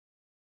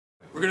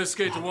We're gonna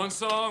skate to one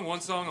song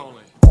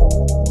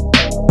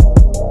only.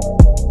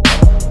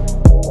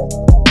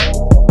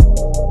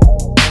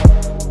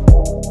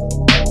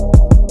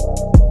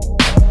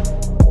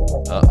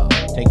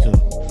 Take two.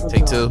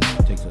 Take two.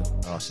 Take two.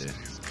 Oh shit.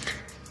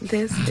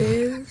 This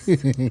is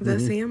the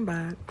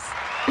SandBox.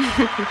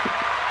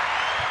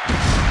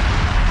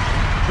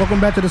 Welcome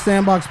back to the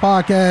SandBox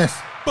podcast.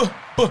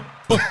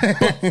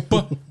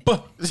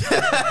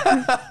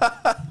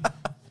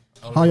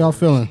 How y'all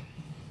feeling?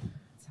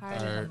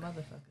 Tired as a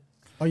motherfucker.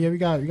 Oh yeah, we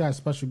got a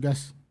special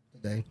guest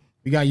today.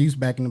 We got Yus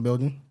back in the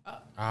building.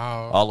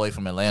 All the way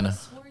from Atlanta.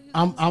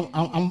 I'm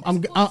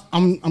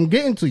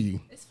getting to you.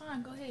 It's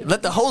fine. Go ahead.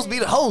 Let the host be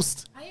the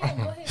host. I am.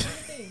 Go ahead. Do your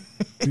thing.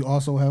 We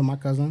also have my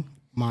cousin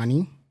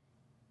Imani.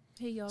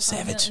 Hey y'all.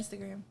 Savage. Follow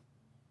me on Instagram.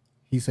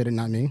 He said it,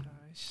 not me.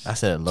 I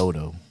said low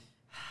though.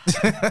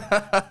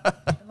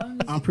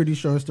 I'm pretty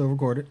sure it's still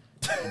recorded.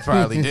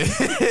 Probably did.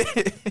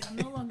 I'm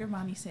no longer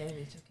Mommy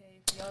Savage.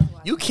 Okay. For y'all who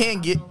You can't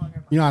I'm get- No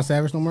longer You're not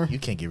savage no more. You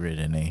can't get rid of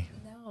that name.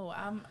 no,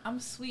 I'm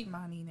sweet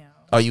Mommy now.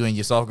 Are you in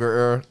your soft girl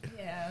era?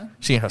 Yeah.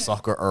 She in her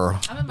soft girl era.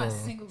 I'm in my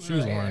single girl She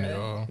was lying,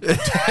 era.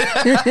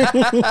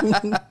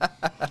 y'all.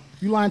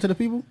 You lying to the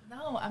people?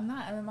 No, I'm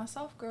not. I'm in my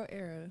soft girl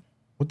era.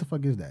 What the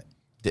fuck is that?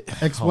 Oh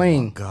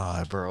Explain. my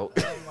God, bro.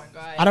 Oh my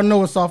god. I don't know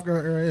what soft girl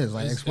era is.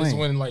 Like, It's explain.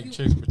 when like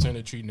chicks pretend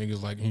to treat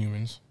niggas like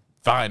humans.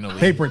 Finally.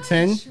 They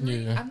pretend.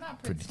 Yeah. I'm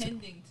not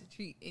pretending to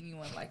treat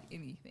anyone like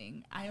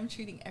anything. I am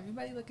treating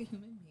everybody like a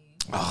human being.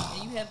 Ah.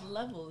 And you have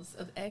levels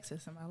of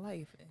access in my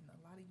life, and a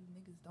lot of you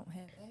niggas don't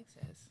have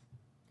access.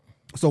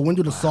 So when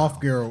do the soft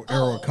girl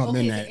era come okay,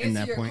 in to that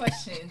answer your point?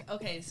 question.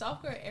 Okay,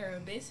 soft girl era.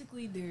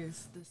 Basically,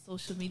 there's the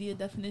social media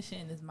definition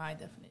and there's my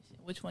definition.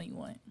 Which one you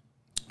want?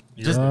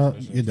 Your Your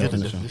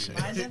definition. definition.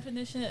 My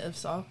definition of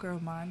soft girl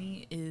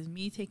Money is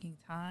me taking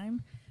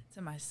time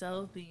to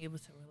myself, being able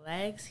to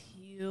relax,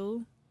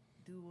 heal,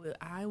 do what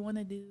I want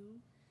to do,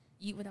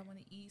 eat what I want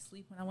to eat,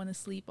 sleep when I want to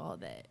sleep, all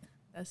that.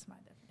 That's my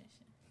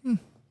definition.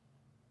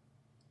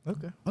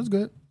 Okay. That's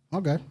good.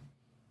 Okay.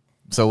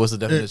 So what's the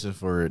definition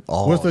for it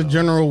all? What's the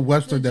general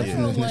Webster The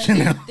general definition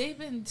one, now? they've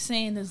been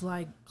saying is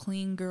like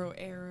clean girl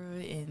era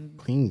and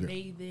Clean girl.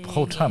 bathing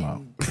Whole time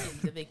and out.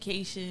 the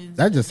vacations.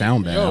 That just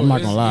sound bad. Yo, I'm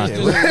not gonna lie. it's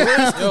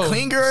just- yo,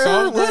 Clean girl?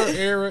 Soft girl What?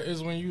 era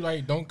is when you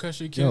like don't cuss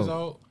your kids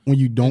Yo, out. when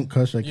you don't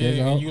cuss your kids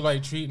Yeah, out. and you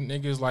like treat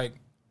niggas like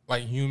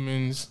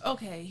humans.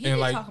 Okay, he And can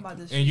like, talk about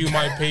this. and you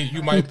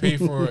might pay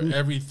for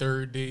every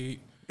third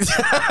date. Oh,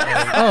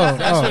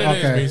 That's what it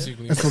is, okay.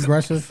 basically. It's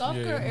progressive. Soft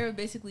girl Yeah. era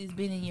basically is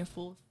being in your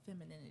full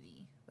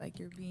femininity. Like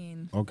you're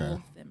being Okay.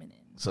 full feminine.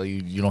 So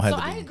you don't have So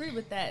to I be. agree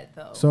with that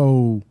though.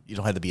 So, You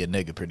don't have to be a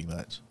nigga, pretty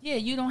much. Yeah,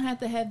 you don't have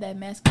to have that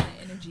masculine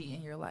energy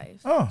in your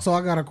life. Oh. so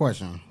I got a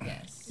question.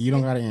 Yes. You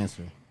don't got to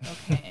answer.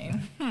 Okay.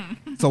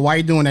 So why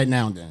you doing that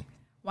now then?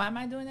 Why am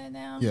I doing that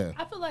now? Yeah.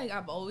 I feel like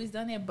I've always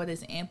done it, but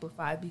it's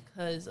amplified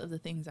because of the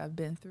things I've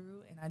been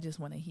through, and I just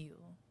want to heal.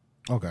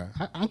 Okay,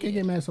 I can't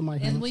get mad at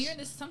somebody. And else. when you're in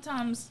this,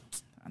 sometimes,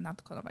 not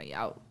to call nobody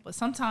out, but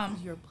sometimes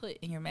you're put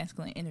in your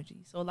masculine energy.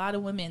 So a lot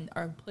of women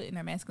are put in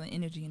their masculine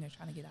energy, and they're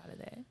trying to get out of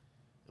that.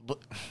 But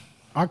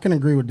I can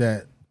agree with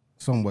that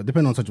somewhat,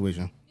 depending on the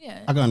situation. Yeah.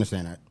 I can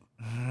understand that.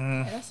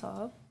 Yeah, that's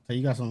all. So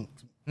you got some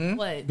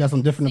What? got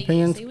some different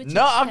opinions? Say what you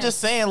no, I'm said. just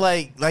saying,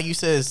 like you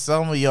said,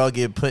 some of y'all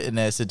get put in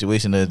that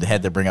situation to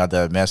had to bring out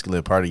that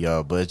masculine part of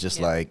y'all, but it's just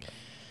Yeah. like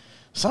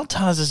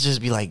sometimes it's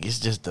just be like it's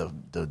just the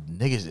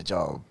niggas that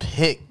y'all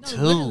pick No,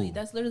 too. literally,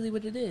 that's literally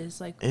what it is.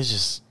 Like, It's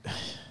just,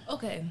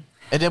 okay,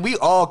 and then we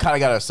all kind of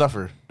gotta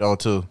suffer though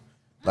too.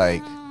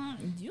 Like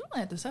you don't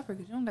have to suffer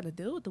because you don't got to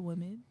deal with the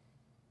women.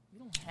 You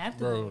don't have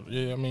to. Bro,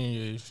 yeah, I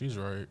mean, yeah, she's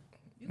right.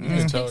 You can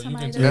just tell- pick you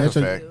somebody can to tell- That's a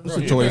do fact. it. It's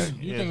Bro, a choice.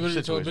 You Yeah, can literally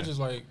tell situation. bitches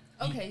like.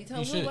 Okay, tell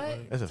you who shit, what?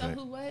 like- That's a Tell fact.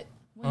 who what?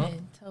 Huh?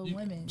 Women. Tell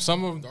women.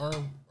 Some of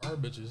them are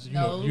bitches. You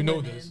know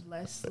women. this.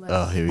 Less.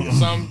 oh, here we go.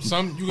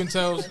 Some you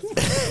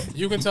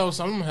can tell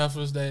some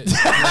heifers that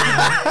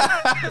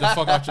get the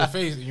fuck out your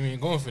face. You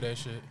ain't going for that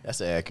shit.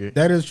 That's accurate.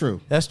 That is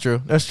true. That's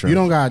true. That's true. You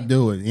don't gotta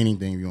do it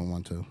anything you don't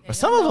want to. And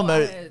some y'all of them know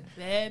I are- had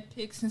bad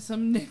picks and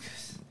some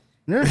niggas.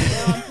 Yeah,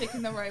 Now I'm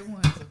picking the right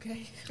ones.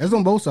 Okay. it's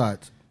on both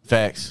sides.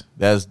 Facts.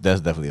 That's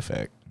definitely a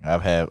fact.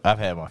 I've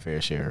had my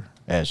fair share,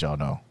 as y'all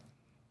know.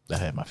 I've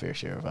had my fair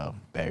share of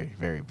very,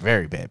 very,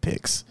 very bad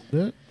picks.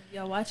 Yeah. If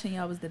y'all watching,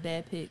 y'all was the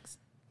bad picks.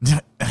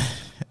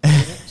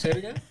 Say it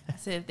again. I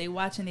said if they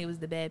watching, they was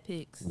the bad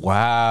picks.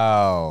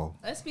 Wow.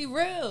 Let's be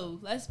real.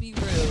 Let's be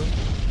real.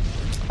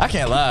 I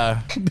can't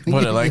lie.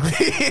 More than likely.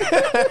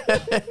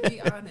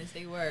 Be honest,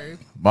 they were.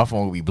 My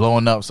phone will be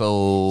blowing up,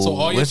 so So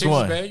all your which chicks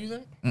one? was bad, you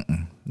think?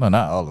 No,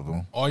 not all of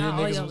them. All your Not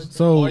all niggas y'all was was-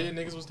 So- all your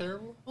niggas was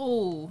terrible?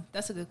 Oh,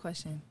 that's a good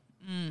question.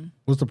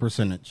 What's the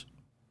percentage?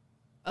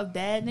 Of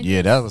bad niggas?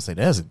 Yeah, that was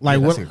that's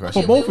Like that's what- a good for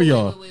question. both of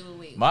y'all.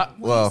 Wait. My-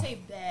 when well- you say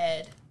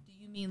bad, do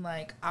you mean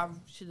like I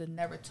should have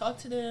never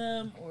talked to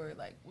them, or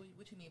like what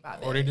you mean by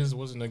bad? Or they just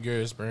wasn't a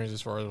good experience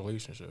as far as a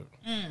relationship.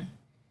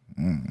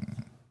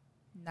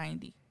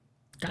 90.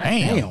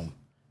 Damn. You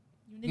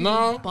niggas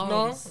No, is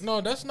bums.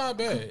 no, that's not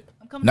bad.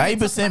 I'm coming to you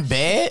and 90% talking about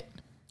bad?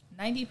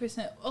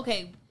 90%.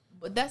 Okay,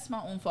 But that's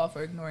my own fault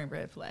for ignoring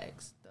red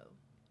flags, though.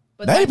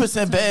 But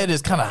 90% bad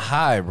is kind of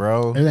high,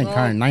 bro. Everything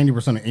kind of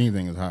 90% of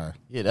anything is high.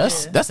 Yeah,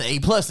 that's an A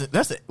plus.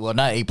 Well,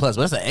 not A plus,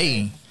 but that's an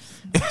A.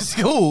 It's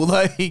cool.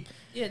 Like,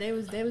 yeah, they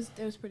was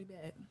pretty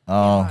bad.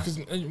 'Cause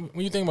when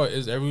you think about it,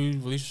 is every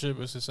relationship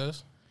a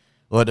success?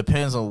 well, it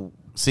depends on.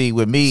 See,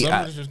 with me, Some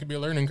relationships could be a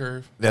learning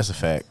curve. that's a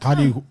fact. How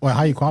do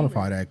you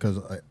qualify that? Because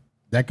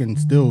that can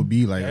still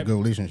be like a good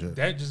relationship.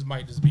 That just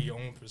might just be your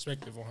own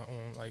perspective on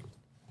like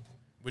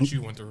what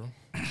you went through.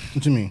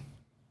 What you mean?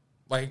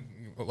 Like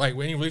with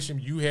any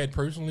relationship you had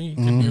personally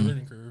could be a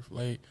learning curve.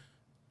 Like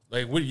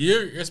what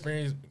your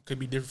experience could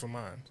be different from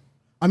mine.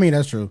 I mean,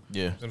 that's true.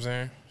 Yeah. You know what I'm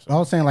saying? I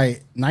was saying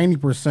like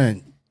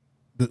 90%.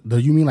 Do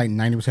you mean like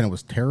 90%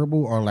 was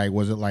terrible, or like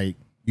was it like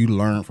you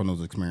learned from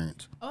those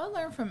experiences? Oh, I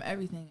learned from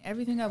everything.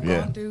 Everything I've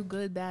gone through,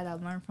 good, bad,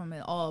 I've learned from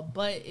it all.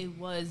 But it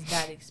was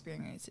bad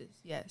experiences,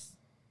 yes.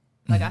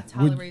 Like, I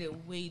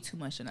tolerated way too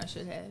much than I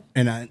should have.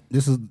 And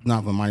this is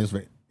not for mine, this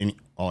is for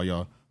all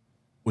y'all.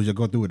 Would you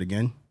go through it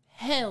again?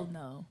 Hell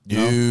no.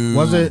 Dude.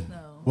 Was it?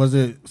 No. Was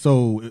it?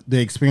 So the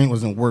experience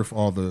wasn't worth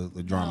all the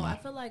drama? No, I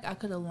feel like I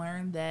could have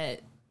learned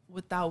that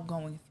without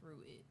going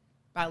through it.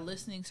 By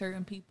listening to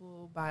certain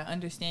people, by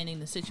understanding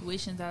the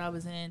situations that I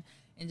was in,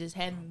 and just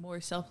having more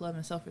self-love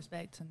and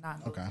self-respect to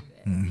not go through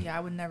that. Yeah, I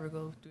would never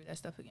go through that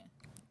stuff again.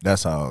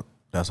 That's how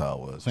it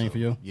was. Same for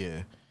you?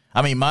 Yeah.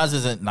 I mean, mine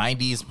isn't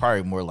 90s,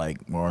 probably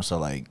more so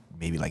like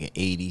maybe like an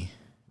 80,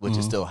 which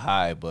is still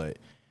high. But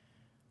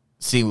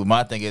see, what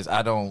my thing is,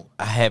 I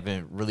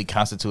haven't really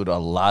constituted a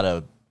lot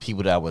of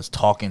people that I was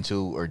talking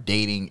to or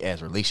dating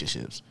as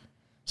relationships.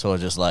 So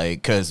it's just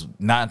like, because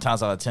 9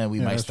 times out of 10, we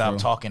might stop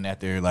talking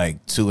after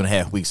like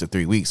 2.5 weeks or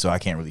 3 weeks. So I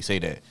can't really say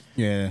that.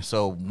 Yeah.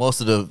 So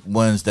most of the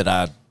ones that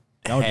I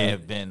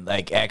have been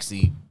like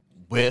actually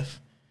with,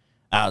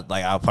 I'll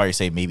probably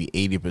say maybe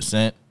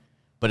 80%.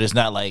 But it's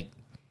not like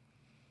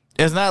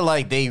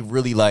they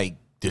really like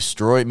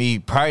destroyed me.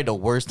 Probably the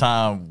worst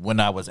time when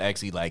I was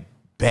actually like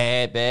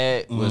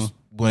bad was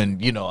when,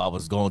 you know, I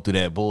was going through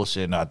that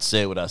bullshit and I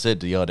said what I said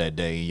to y'all that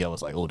day and y'all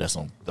was like, oh, that's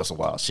some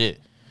wild shit.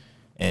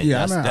 And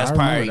Yeah, that's I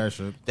probably remember that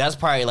shit. That's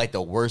probably like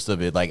the worst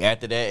of it. Like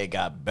after that it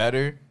got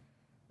better,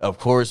 of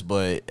course,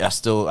 but I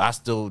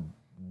still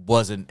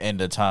wasn't in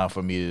the time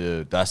for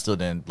me I still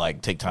didn't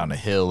like take time to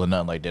heal or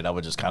nothing like that. I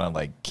would just kind of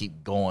like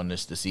keep going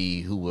just to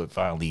see who would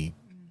finally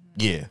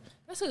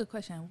That's a good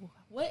question.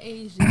 What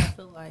age do you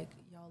feel like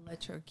y'all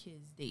let your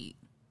kids date?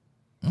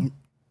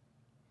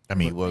 I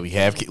mean, when we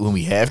have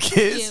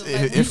kids,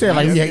 Yeah, like, You said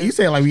like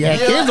we had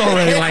kids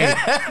already.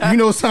 Like, you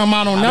know something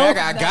I don't know.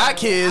 I got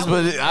kids,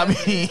 but I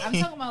mean, I'm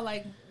talking about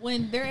like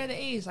when they're at an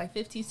age like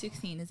 15,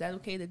 16. Is that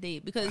okay to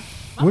date? Because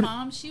my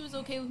mom, she was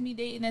okay with me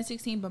dating at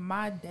 16, but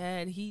my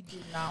dad, he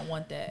did not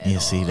want that. Yeah,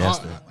 see,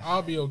 that's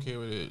I'll be okay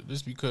with it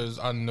just because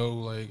I know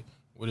like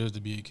what it is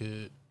to be a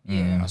kid.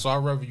 Yeah. So I'd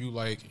rather you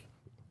like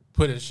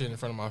put that shit in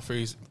front of my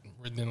face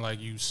than like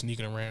you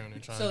sneaking around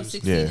and trying So to.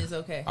 16 is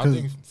okay. I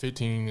think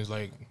 15 is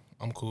like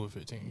I'm cool with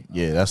 15.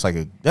 yeah, that's like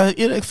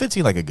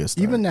 15 like a good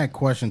start. Even that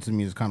question to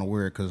me is kind of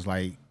weird because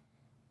like,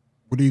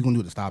 what are you gonna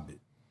do to stop it?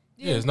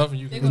 Yeah, there's nothing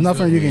you can. There's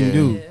nothing you can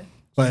do. Yeah.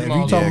 But if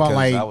you talk about 'cause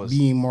like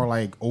being more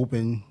like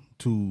open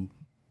to,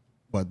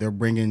 but they're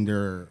bringing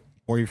their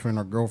boyfriend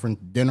or girlfriend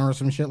to dinner or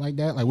some shit like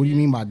that. Like, what do you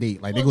mean by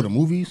date? Like they go to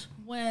movies?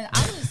 When I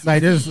was 16,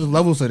 Like there's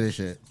levels to this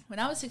shit. when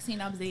I was 16,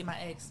 I was dating my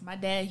ex. My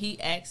dad,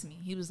 he asked me,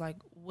 he was like,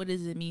 what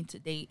does it mean to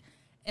date?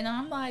 And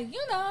I'm like,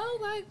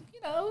 like,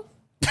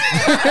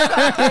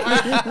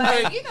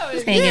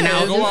 it's Hanging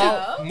out. Go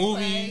out,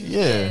 movies.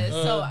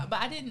 So, but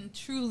I didn't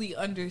truly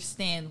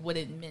understand what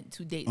it meant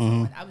to date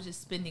someone. I was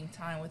just spending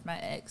time with my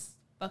ex.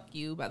 Fuck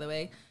you, by the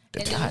way.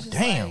 And it was God just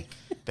damn, like,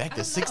 back I to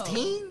don't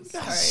 16. know.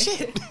 God, Sorry.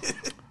 shit.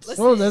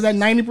 Listen, Oh, there's that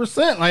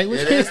 90%. Like, what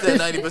It is that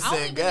I only 90%.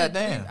 been God in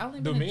damn. three- I only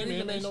Do been me in and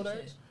 3 man know that?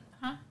 relationships.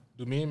 Huh?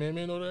 Do me and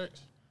man know that?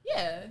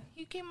 Yeah,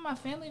 he came on my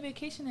family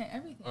vacation and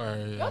everything. All right,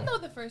 yeah. Y'all know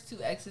the first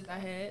 2 exes I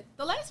had.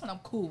 The last one I'm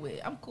cool with.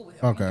 I'm cool with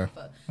him. Okay. I don't give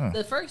a fuck.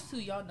 The first 2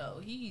 y'all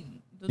know.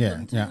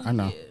 Yeah, I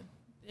know.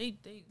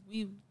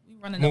 We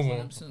running Move up on on.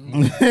 them soon.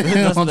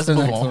 Let's On to the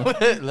move next on.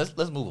 one.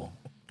 Let's move on.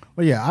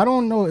 But yeah, I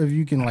don't know if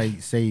you can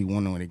like say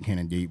one when they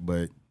can't date,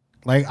 but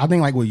like I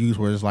think like what you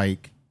where it's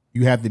like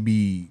you have to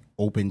be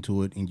open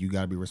to it and you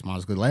gotta be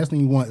responsible. Because the last thing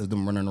you want is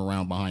them running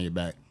around behind your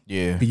back.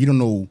 Yeah. But you don't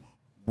know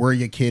where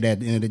your kid at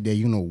the end of the day.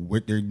 You know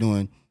what they're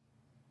doing,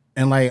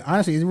 and like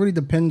honestly, it really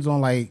depends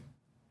on like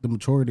the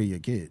maturity of your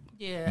kid.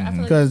 Yeah, I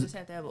feel like Because- you just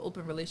have to have an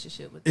open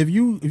relationship with If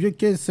your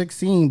kid's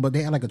 16 but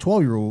they had like a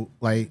 12-year-old,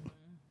 like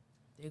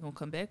they're gonna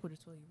come back with a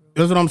 12-year-old.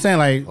 that's what I'm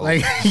saying.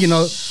 Like you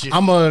know, shit.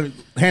 I'm gonna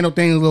handle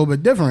things a little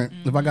bit different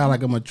if I got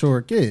like a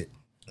mature kid.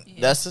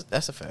 That's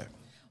a fact.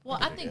 Well,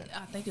 I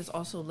think it's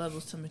also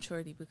levels to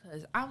maturity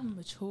because I'm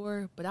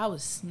mature, but I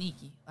was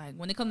sneaky. Like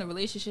when it comes to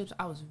relationships,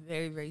 I was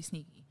very, very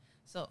sneaky.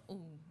 So,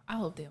 I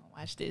hope they don't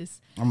watch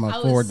this. I'm gonna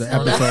I forward was the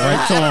so- episode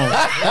right to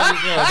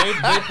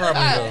them. They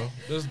probably know.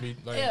 Just be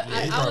like, Yeah,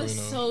 they I probably was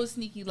know. so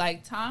sneaky.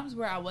 Like times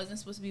where I wasn't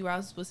supposed to be where I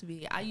was supposed to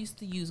be. I used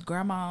to use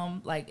grandma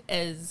like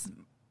as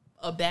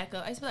a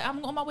backup. I used to be like,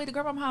 I'm on my way to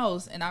grandma's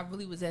house, and I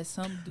really was at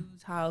some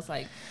dude's house.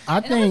 Like, I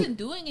and I wasn't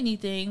doing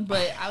anything,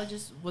 but I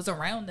just was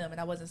around them,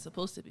 and I wasn't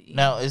supposed to be.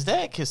 Now, is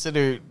that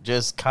considered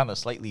just kind of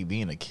slightly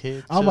being a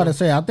kid? I was about to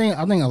say, I think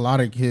a lot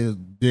of kids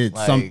did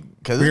some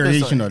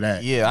variation of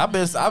that. Yeah,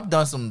 I've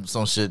done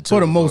some shit too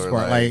For the most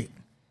part, like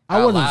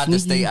I wasn't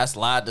sneaky. I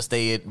lied to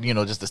stay at,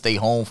 just to stay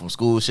home from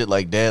school, shit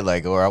like that,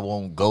 like, or I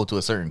won't go to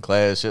a certain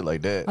class, shit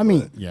like that. I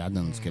mean, yeah, I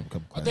done skip a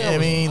couple classes. I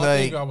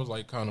think I was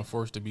like kind of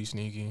forced to be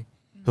sneaky.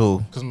 Who?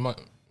 Because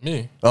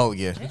me. Oh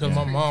yeah. Because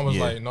my mom was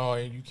like, "No,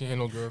 you can't have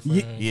no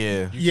girlfriend."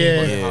 Yeah. You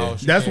can't go to the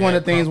house. You That's can't one of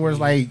have the things where it's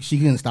property. like she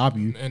couldn't stop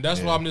you. And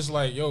that's why I'm just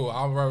like, yo,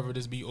 I'd rather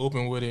just be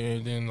open with it,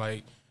 and then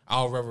like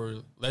I'll rather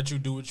let you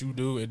do what you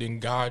do, and then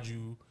guide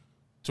you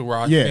to where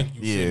I think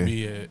you should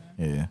be at.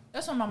 Yeah.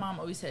 That's what my mom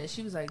always said.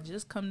 She was like,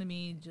 just come to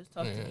me, just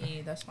talk to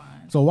me. That's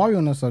fine. So while you're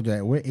on that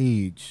subject, what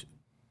age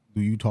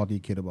do you talk to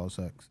your kid about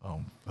sex?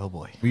 Oh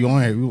boy. We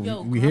on here.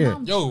 Yo, We here.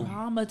 Yo.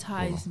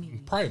 traumatized me.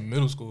 Probably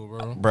middle school,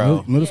 bro.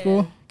 Bro. Middle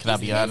school? Can I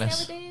be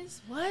honest?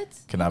 Nowadays, what?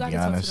 Can I be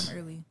honest? Talk to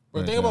them early.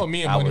 But think about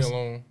me and money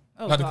alone.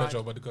 Oh, Not to God. cut you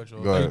off, but to cut you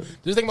off. Go Like, ahead.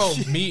 just think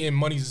about me and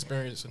money's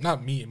experience.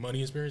 Not me and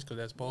money experience, because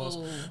that's pause.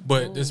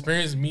 But the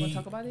experience Want me. to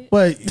talk about it?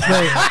 But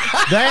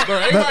that Bro,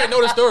 everybody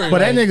know the story. but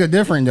that like, nigga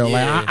different though.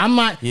 Yeah. Like I'm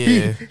not.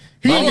 Yeah.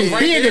 He I was at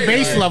right the there,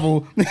 base like-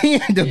 level. He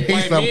at the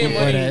base like level me and for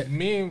money, that.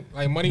 me and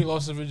like money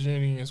lost his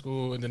virginity in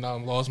school, and then I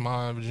lost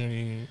my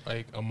virginity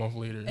like a month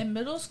later. In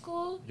middle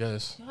school?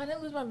 Yes, Yo, I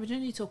didn't lose my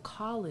virginity till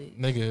college.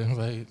 nigga,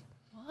 like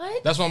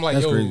What? that's why I'm like,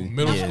 That's yo, crazy.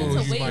 middle Yeah. school,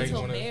 To you wait might until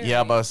want to. marriage. Yeah,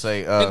 I'm about to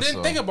say. And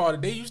then think about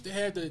it, they used to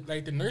have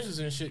the nurses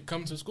and shit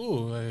come to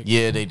school, like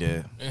Yeah, they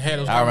did. and had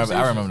those I remember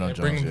conversations, them and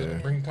joints, bring, yeah.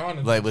 bring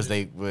condoms. Like,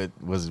 and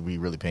was we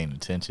really paying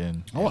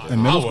attention?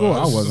 In middle school,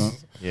 I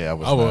wasn't. Yeah, I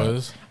was. I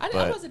was. I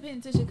But- wasn't paying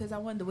attention because I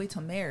wanted to wait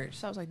till marriage.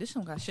 So I was like, this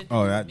don't got shit to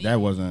Oh, do that with that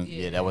me. wasn't.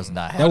 Yeah, that was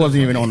not. That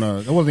wasn't even on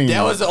the. That wasn't even.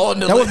 That was on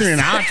the That wasn't list. even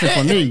an option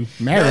for me.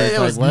 Marriage, It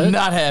was like what?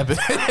 not happening.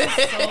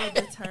 So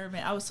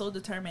determined. I was so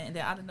determined. And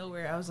then out of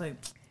nowhere, I was like,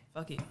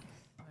 fuck it.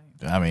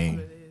 I mean,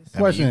 you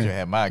Question. could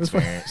have my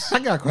experience. I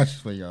got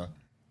questions for y'all.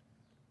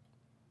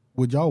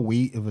 Would y'all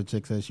wait if a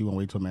chick says she won't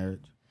wait till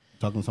marriage?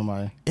 Talking to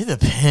somebody. It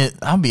depends.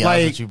 I'll be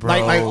honest with you,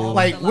 bro.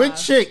 Like what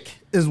chick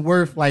is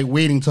worth like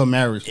waiting till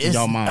marriage in It's-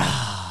 y'all mind?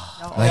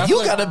 Like, you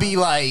Like, gotta be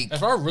like,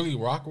 if I really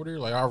rock with her,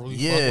 like I really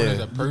fuck Yeah. with her as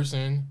a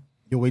person,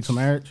 You'll wait till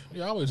marriage?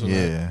 yeah, I would. Like,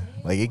 yeah,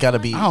 like it gotta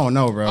be. I don't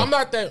know, bro. I'm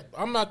not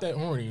that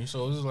horny,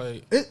 so it's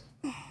like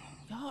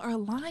Y'all are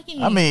lying.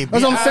 I mean,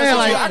 That's what I'm saying,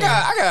 like-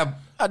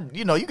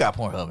 you got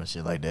Pornhub and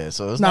shit like that.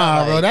 So it's Nah,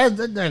 not bro, like,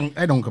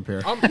 that don't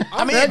compare. I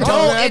I mean, that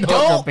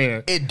don't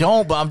compare. it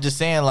don't. But I'm just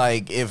saying,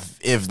 like,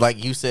 if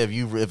like you said,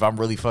 if I'm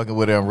really fucking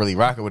with her, I'm really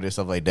rocking with her,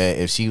 stuff like that.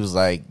 If she was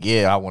like,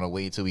 yeah, I want to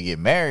wait till we get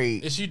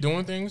married, is she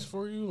doing things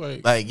for you,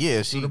 like yeah,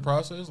 through she. the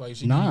process, like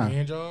she Nah. doing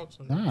hand jobs?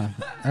 Nah.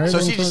 So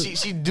Everything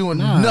she doing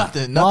nah.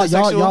 nothing Y'all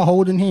sexual. y'all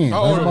holding hands.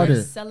 How That's old are about they?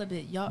 it.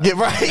 celibate. Y'all Yeah,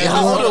 right.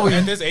 How old are we?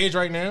 At this age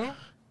right now?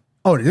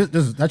 Oh,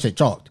 this that shit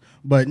chalked.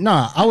 But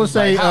nah, I would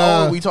say How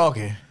old are we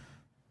talking?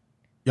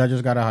 y'all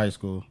just got out of high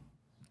school.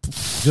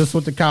 Just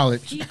with the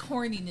college. peak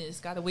horniness.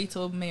 Gotta wait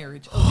till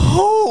marriage.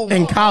 Who?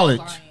 In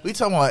college. We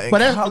talking about? But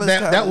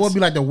that would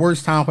be like the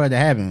worst time for that to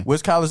happen.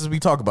 Which colleges we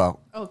talk about?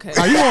 Okay.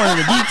 Are you going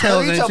into the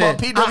details We and talking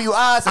shit? about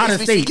PWIs, out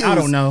of state. I HBCUs.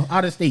 don't know.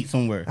 Out of state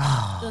somewhere.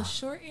 The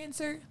short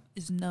answer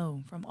is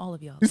no from all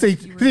of y'all. You say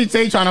trying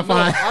to No,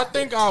 find. I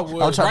think I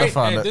would. I'm trying to right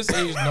find at it. this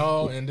age,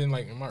 no, and then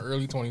like in my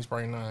early 20s,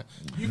 probably not.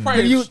 You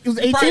probably You was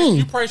 18.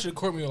 You probably should have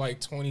caught me at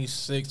like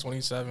 26,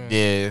 27.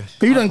 Yeah.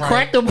 You done Probably-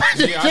 cracked a bunch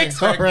of Yeah, I done chicks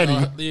cracked- already.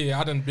 Yeah,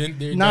 I done been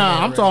there. done Nah, that I'm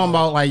already. talking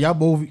about like y'all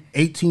both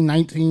 18,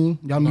 19.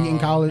 Y'all meet in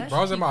college. Bro,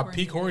 I was at my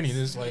peak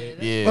horniness. Like,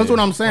 Yeah. That's what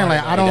I'm saying.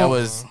 Like I don't.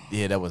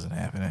 That wasn't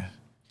happening.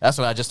 That's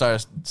when I just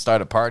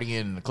started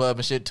partying in the club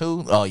and shit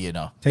too. Oh, you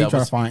know. Tay That trying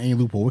was- to find any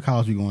loophole. What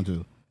college you going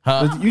to?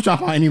 Huh? You trying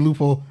to find any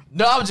loophole?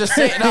 No, I'm just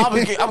saying. No,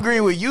 I'm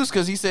agreeing with you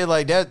because he said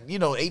like that.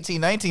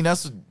 18, 19.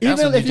 That's Even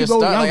when if you go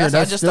start. younger, I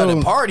that's just started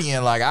still-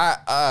 partying. Like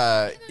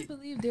I can't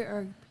believe there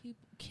are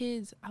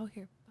kids out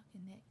here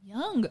fucking that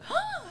young.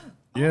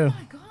 Yeah. Oh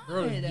my god.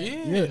 bro,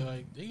 yeah,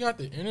 like they got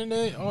the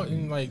internet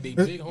and like they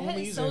big That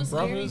homies is so and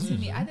scary brothers. to and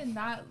me. shit. I did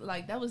not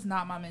like that. Was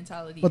not my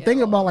mentality. But at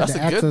think all. about like That's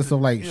the a good access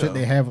of like thing, shit yeah.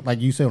 they have, like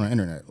you said on the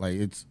internet. Like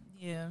it's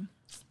Yeah. bro,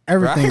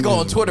 everything. I can go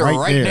on is Twitter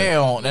right there.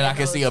 now and I can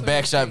Yeah, see a Twitter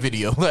backshot is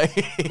video.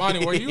 Like,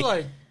 Monty, were you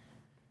like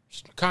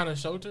kind of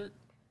sheltered?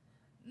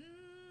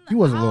 You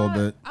was a little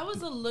bit. I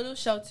was a little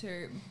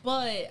sheltered, but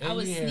I And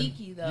was you had-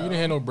 sneaky though. You didn't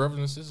have no brothers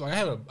and sisters. Like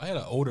I had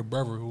an older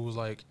brother who was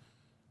like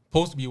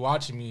supposed to be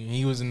watching me, and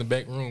he was in the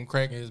back room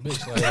cracking his bitch.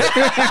 Like,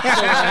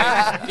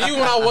 so, like, even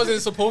when I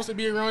wasn't supposed to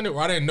be around it,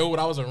 or I didn't know what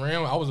I was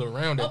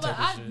around that Oh, type but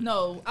of shit.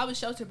 no, I was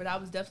sheltered, but I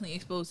was definitely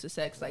exposed to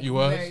sex like You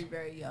was? very,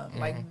 very young,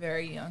 like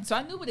very young. So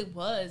I knew what it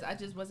was. I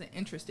just wasn't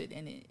interested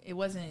in it. It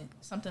wasn't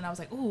something I was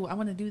like, "Ooh, I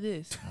want to do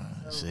this."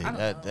 So, see, I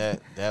don't know.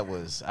 that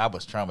was I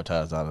was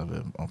traumatized out of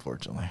it,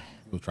 unfortunately.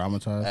 You was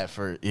traumatized.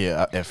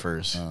 At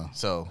first.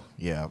 So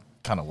yeah,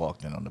 kind of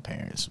walked in on the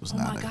parents. Was Oh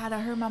not. my god, I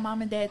heard my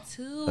mom and dad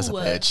too. That's a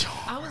bad show.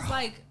 I was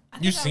like, I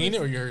You think I seen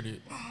was- it or you heard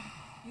it?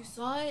 You You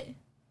saw it?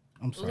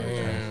 I'm sorry.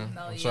 Damn.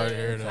 No, I'm sorry to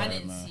hear that. I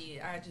didn't see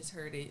it. I just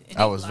heard it. And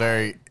I it was lied.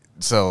 very.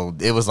 So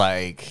it was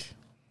like.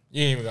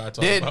 You ain't even gotta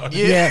talk about it.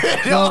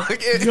 Yeah, no,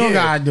 you don't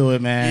gotta do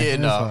it, man. Yeah,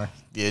 It's no. fine.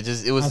 Yeah,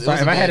 just it was. I'm It sorry.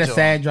 was If a I had bad a joint.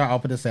 sad jar, I'll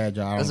put a sad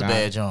jar. That's a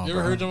bad joint. You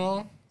ever bro. heard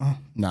Jamal?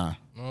 Nah,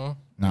 No.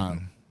 nah.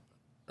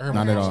 I heard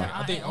Not my at all. mom.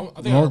 I think I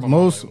heard my mom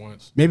Most like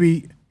once.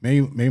 maybe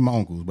my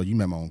uncles, but you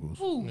met my uncles.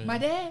 Who? My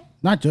dad?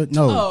 Not just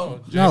no, Oh.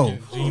 Jack no,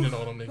 and Gene and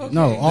all them niggas.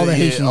 no. All the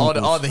Haitian all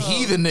uncles. the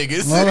heathen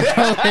niggas.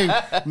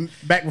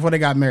 Back before they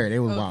got married, they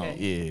was wild.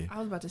 Okay. Yeah. I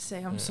was about to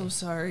say, I'm so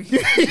sorry.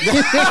 Can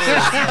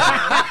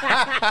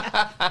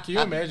you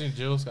imagine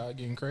Jill Scott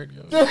getting cracked?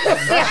 Yo?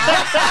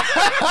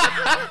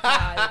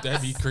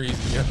 That'd be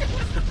crazy. Yo.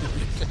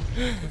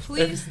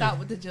 Please stop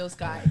with the Jill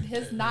Scott.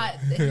 His not.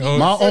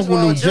 My uncle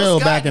knew Jill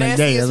back in the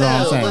day. That's all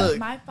I'm saying. Look.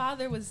 My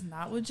father was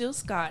not with Jill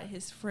Scott.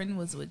 His friend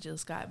was with Jill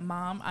Scott.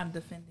 Mom, I'm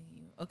defending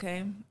you.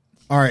 Okay.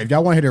 All right, if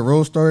y'all want to hear the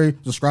real story,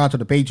 subscribe to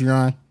the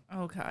Patreon.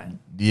 Okay.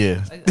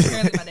 Yeah. Like,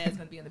 apparently, my dad's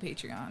gonna be on the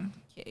Patreon.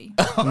 Okay.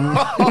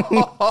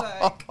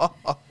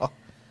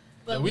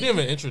 Yeah, we didn't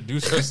even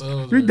introduce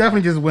ourselves. We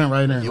definitely just went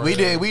right in. Yeah, we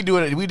did. We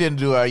didn't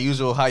do our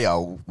usual. How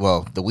y'all?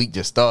 Well, the week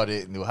just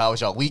started. How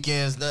was y'all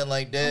weekends? Nothing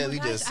like that. Oh my we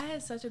gosh, just. I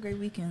had such a great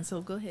weekend.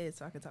 So go ahead,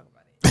 so I can talk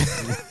about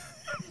it.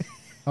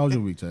 How was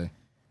your week, Tay?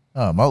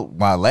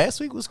 My last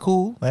week was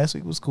cool.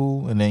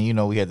 And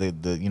then we had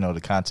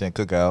the content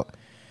cookout.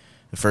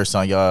 The first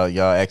time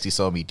y'all actually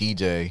saw me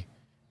DJ.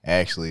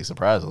 Actually,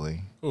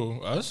 surprisingly.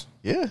 Who, us?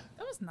 Yeah.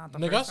 That was not the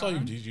Nigga, I first saw you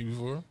time. DJ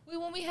before.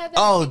 When we had that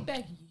Oh.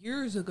 back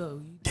years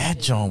ago. You That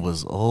did. joint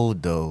was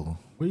old though.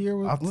 What year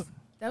was what?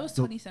 That was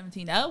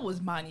 2017. That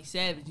was Monty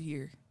Savage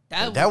year.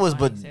 That was, Monty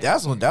but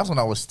Savage that's when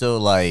I was still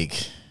like.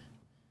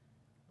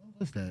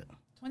 What's that?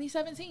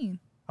 2017.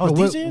 I was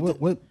What- DJing.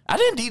 what I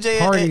didn't DJ.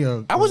 Party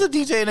I was a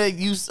DJ that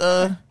used.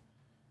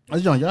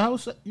 Was John your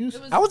house?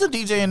 I was a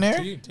DJ in there.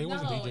 Tay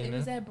wasn't No, DJing it there.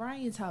 was at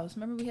Brian's house.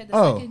 Remember we had the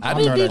Oh, second I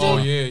joint? didn't DJ. Oh,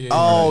 yeah.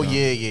 Oh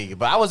yeah.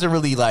 But I wasn't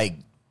really like.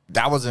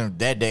 That wasn't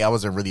that day. I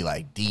wasn't really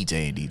like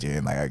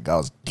DJing. Like I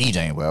was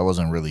DJing, but I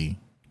wasn't really.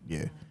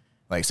 Yeah.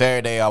 Like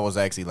Saturday, I was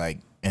actually like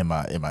in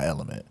my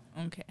element.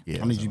 Okay.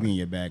 Yeah. I need you to be in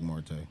your bag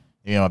more, Tay.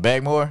 You in my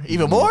bag more?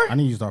 Even more? I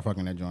need you to start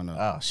fucking that joint up.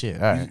 Oh shit!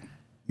 All right.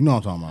 You know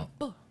what I'm talking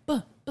about.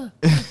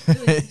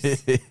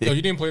 Yo,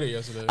 you didn't play that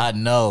yesterday. I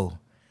know.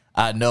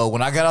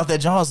 When I got off that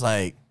joint, I was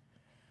like,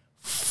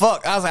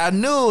 "Fuck!" I was like, I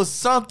knew it was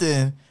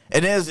something.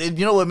 And then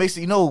you know what makes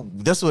it?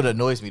 That's what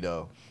annoys me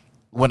though.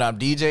 When I'm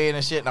DJing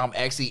and shit, and I'm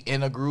actually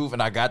in a groove,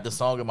 and I got the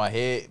song in my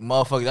head,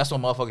 motherfuckers. That's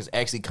when motherfuckers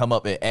actually come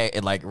up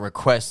and like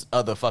request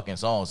other fucking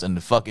songs, and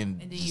the fucking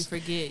And then you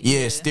forget.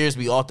 yeah, it steers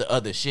me off the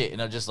other shit,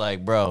 and I'm just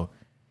like, bro.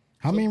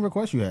 How many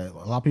requests you had? A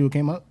lot of people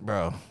came up.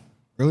 Bro,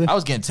 Really? I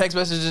was getting text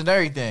messages and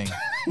everything.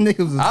 Niggas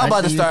was I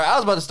was texting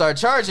you. about to start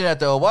charging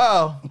after a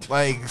while,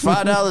 like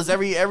 $5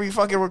 every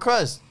fucking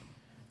request.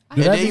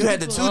 And that then you be-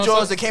 had the two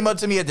joints that came up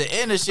to me at the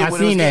end of shit I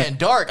when it was seen that. getting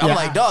dark. I'm Yeah.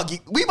 like, dog,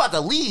 we about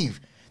to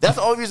leave. That's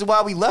the only reason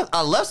why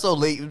I left so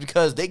late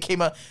because they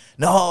came out.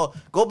 No,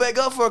 go back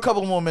up for a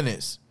couple more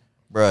minutes,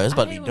 bro. It's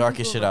about to be dark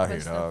as shit out here,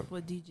 dog.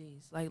 With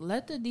DJs, like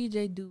let the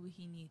DJ do what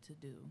he needs to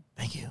do.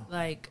 Thank you.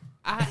 Like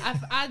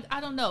I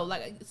don't know.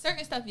 Like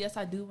certain stuff, yes,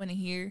 I do want to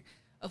hear.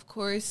 Of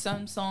course,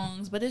 some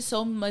songs, but there's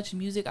so much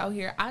music out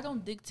here. I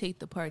don't dictate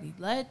the party.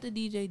 Let the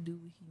DJ do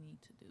what he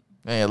needs to do.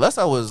 Man, unless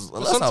I was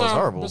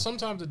horrible. But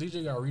sometimes the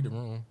DJ got to read the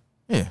room.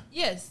 Yeah.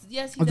 Yes, he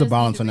There's a does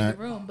balance need to in read that.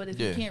 the room. But if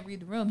Yeah. he can't read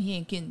the room, he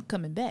ain't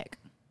coming back.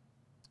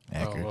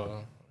 Accurate.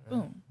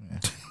 Boom.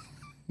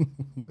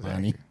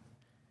 Bonnie.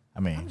 I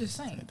mean, I'm just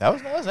saying. that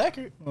was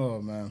accurate.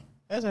 Oh man.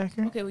 That's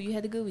accurate. Okay, well, you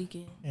had a good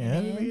weekend. Yeah,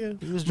 And then-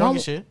 he was drunk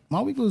as shit.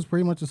 My week was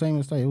pretty much the same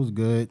as Tay. It was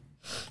good.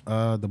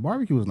 The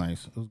barbecue was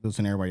nice. It was good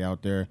seeing everybody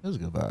out there. It was a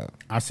good vibe.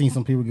 I seen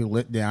some people get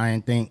lit that I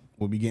didn't think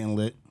would be getting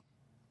lit.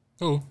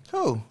 Who?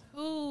 Who?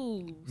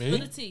 Ooh, Me? spill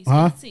the tea.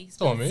 Huh? Spill the tea.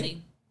 Spill Oh, the me?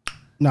 tea.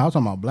 No, I was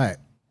talking about Black.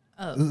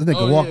 Oh. This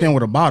nigga Oh, walked yeah. in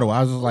with a bottle.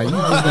 I was just like, you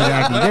just nigga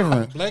acting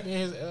different. Black and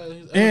his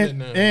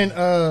element And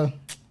now.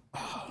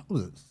 what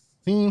was it?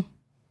 Scene?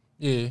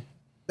 Yeah.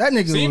 That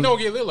nigga See, was, don't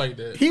get lit like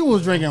that. he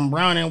was drinking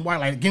brown and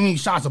white, like give me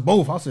shots of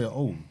both. I said,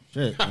 oh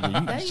shit.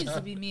 nigga, That used to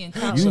be me in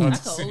college. You- I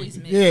could always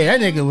miss. yeah, that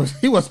nigga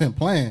he wasn't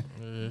playing.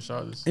 Yeah,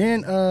 shout out to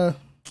And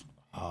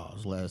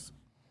his last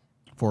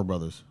Four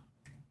Brothers.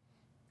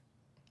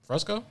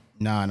 Fresco.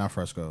 Nah, not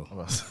Fresco.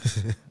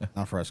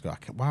 Not Fresco.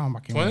 Why am I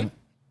can't Twin? remember?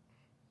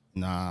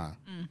 Nah.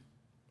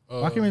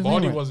 Why can't his name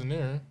Baldy right? wasn't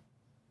there.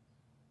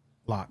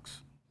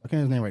 Locks. I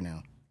can't his name right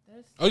now.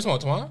 Oh, you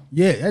talking about Twan?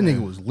 Yeah, that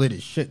nigga was lit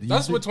as shit. Did you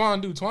That's see- what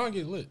Twan do. Twan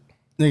get lit.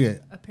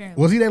 nigga.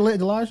 Apparently. Was he that lit at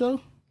the live show?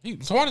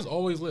 Twan is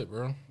always lit,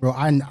 bro. Bro,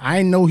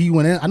 I know he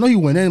went in. I know he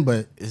went in,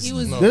 but He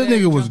was this very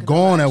nigga was drunk at the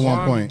gone at live one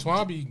Twan, point.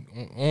 Twan be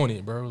on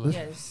it, bro. Like,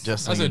 Yes.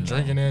 Just so that's you a know.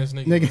 drinking ass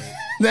nigga. Nigga,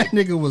 that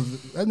nigga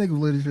was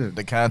lit as shit.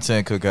 The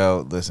content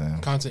cookout. Listen,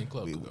 Content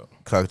club. to go.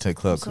 content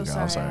club So cookout.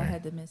 sorry, I'm sorry. I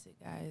had to miss it,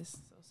 guys.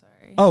 So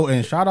sorry. Oh,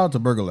 and shout out to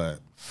Burger Lab.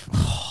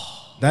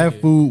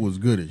 That food was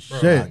good as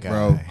shit,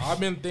 bro. I've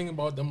been thinking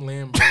about them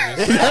lamb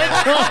burgers. It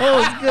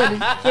was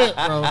good as shit,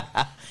 bro.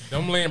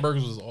 Them lamb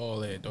burgers was all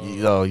that, dog.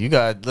 Yo, you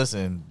got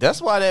listen.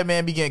 That's why that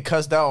man be getting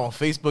cussed out on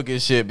Facebook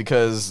and shit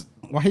because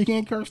Why he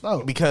can't curse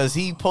out? because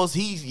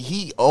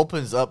he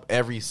opens up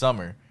every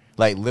summer,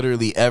 like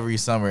literally every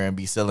summer, and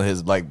be selling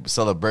his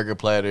selling burger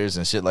platters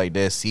and shit like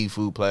that,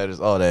 seafood platters,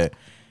 all that.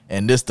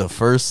 And this the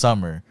first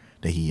summer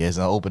that he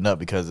hasn't opened up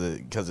because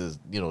of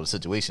the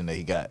situation that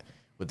he got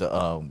with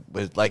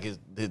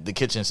the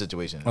kitchen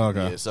situation.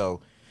 Okay. Yeah,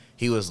 so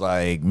he was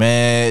like,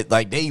 man,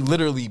 like they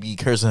literally be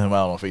cursing him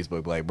out on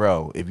Facebook, like,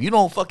 bro, if you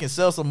don't fucking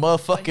sell some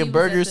motherfucking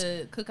burgers.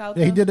 Cookout.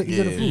 Yeah, he did it.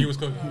 Yeah. He did He a was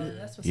food. cooking.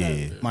 That's what's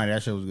Yeah. up. Man,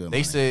 that shit was good.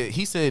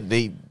 He said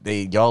they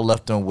y'all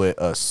left him with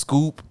a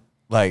scoop,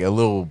 like a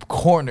little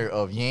corner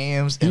of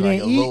yams and He like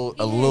didn't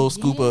a little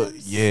scoop of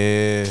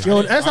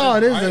Yo, that's how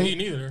it is. I though. ain't eat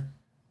neither.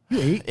 You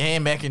ate.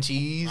 and mac and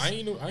cheese. I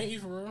ain't eat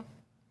for real.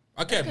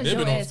 I kept 'cause dipping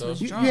your on ass stuff.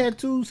 was You drunk. had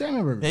 2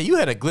 salmon burgers. Yeah, you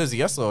had a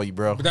glizzy. I saw you,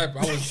 bro. But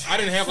I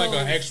didn't have like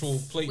an actual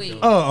plate Wait. though.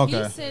 Oh,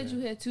 okay. He said you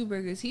had 2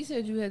 burgers. He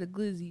said you had a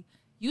glizzy.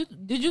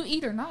 Did you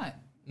eat or not?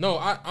 No,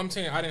 I'm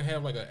saying I didn't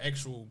have like an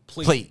actual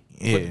plate. Plate,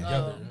 put yeah.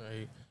 together.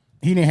 Like,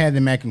 He didn't have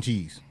the mac and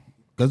cheese.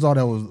 Cause all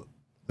that was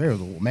there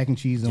was mac and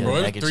cheese and bro,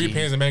 it mac was and 3 cheese.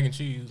 pans of mac and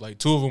cheese. Like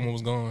 2 of them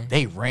was gone.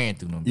 They ran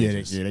through them. they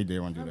Bitches. did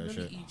want to I do don't that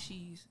really shit. eat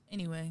cheese.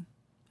 Anyway,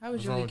 how was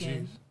What's your wrong with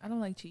weekend? cheese? I don't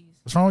like cheese.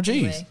 What's wrong with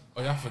cheese? Anyway,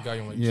 Oh, yeah, I forgot you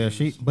don't like Yeah,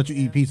 cheese. but you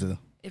eat pizza.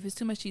 if it's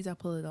too much cheese, I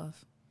pull it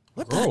off.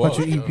 Grow But up,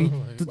 you eat yo.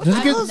 pizza.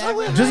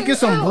 Like, Just get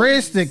some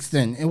breadsticks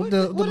then, and with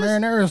the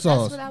marinara That's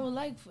sauce. what I would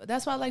like.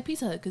 That's why I like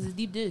Pizza Hut because it's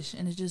deep dish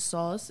and it's just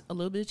sauce, a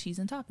little bit of cheese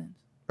and toppings.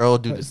 Earl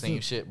do the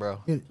same shit, bro.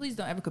 Please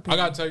don't ever compare. I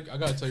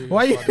gotta tell you.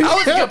 Why you? I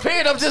wasn't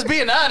comparing. I'm just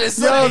being honest.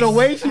 Yo, the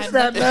way she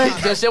snapped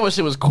back. that shit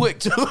was quick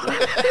too.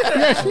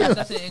 I have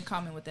nothing in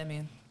common with that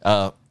man.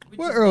 We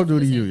What just Earl go do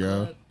to the you, same yo?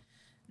 club.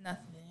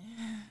 Nothing.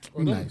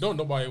 Well, Nice. don't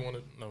nobody want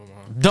to. Never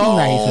mind.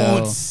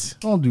 Don't,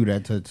 Don't do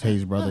that to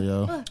Taze, brother,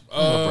 yo.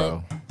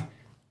 bro.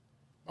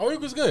 My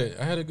week was good.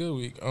 I had a good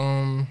week.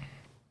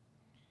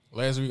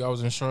 Last week I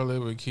was in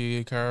Charlotte with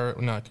Kia, Kyra,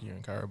 not Kia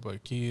and Kyra,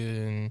 but Kia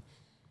and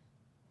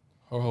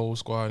her whole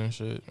squad and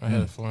shit. I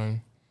had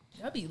fun.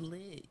 Y'all be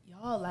lit.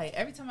 Y'all like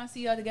every time I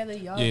see y'all together,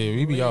 y'all. Yeah,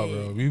 we be lit. out,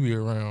 bro. We be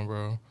around,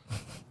 bro.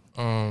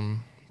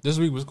 This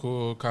week was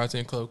cool.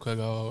 Content club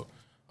cookout.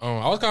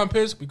 I was kind of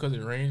pissed because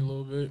it rained a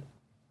little bit,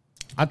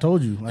 I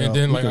told you. and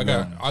then like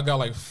I got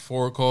like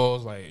 4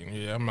 calls. Like,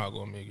 yeah, I'm not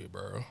gonna make it,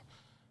 bro.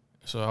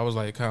 So I was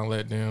like kind of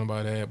let down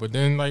by that. But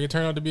then like it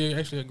turned out to be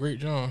actually a great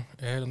jump.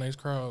 It had a nice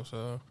crowd.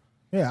 So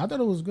Yeah, I thought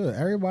it was good.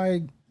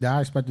 Everybody that I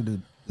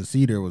expected to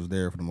see there was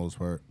there for the most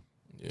part.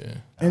 yeah.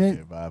 And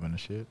it vibing and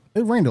shit.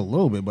 rained a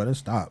little bit, but it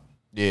stopped.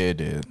 Yeah, it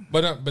did.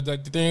 But like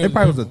the thing It is,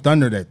 probably was the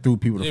thunder that threw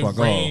people the it fuck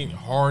rained off.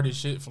 hard as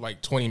shit for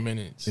like 20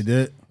 minutes. It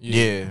did.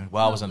 Yeah,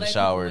 while I was in the Black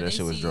shower, people, that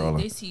shit was They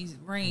drawing. see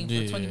rain for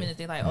Yeah. 20 minutes.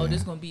 They're like, oh, this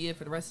is gonna be it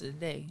for the rest of the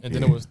day. And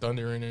then it was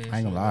thundering and I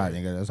ain't shit. gonna lie,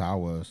 nigga. That's how I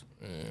was.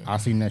 I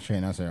seen that shit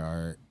and I said,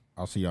 all right,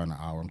 I'll see y'all in an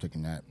hour. I'm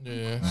taking that.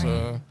 Yeah,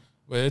 so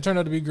but it turned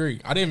out to be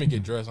great. I didn't even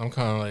get dressed. I'm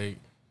kind of like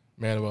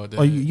mad about that.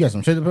 Oh, you got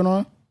some shit to put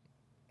on?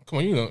 Come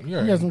on, you know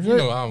got some shit?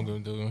 know how I'm gonna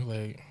do.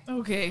 Like,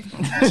 Okay.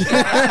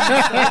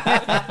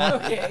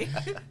 Okay.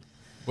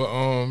 but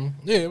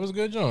yeah, it was a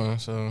good John.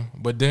 So,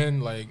 but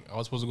then like I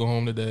was supposed to go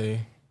home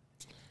today.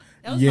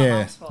 That was Yeah. my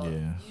mom's fault.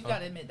 Yeah. You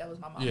gotta admit that was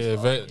my mom's Yeah,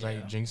 fault. vet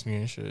like jinxed me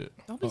and shit.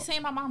 Don't be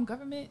saying my mom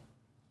government.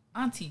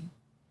 Auntie.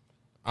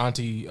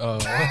 Auntie,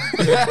 jinxed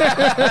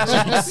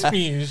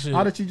me and shit.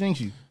 How did she jinx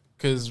you?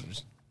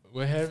 Cause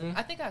what happened?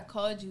 I think I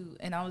called you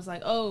and I was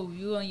like, oh,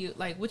 you on your,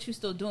 like, what you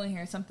still doing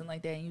here? Something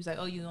like that. And you was like,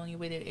 oh, you on your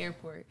way to the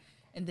airport.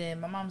 And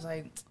then my mom's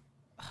like,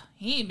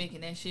 he ain't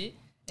making that shit.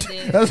 And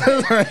then, That's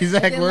her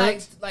exact and then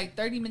words. like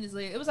 30 minutes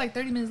later, it was like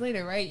 30 minutes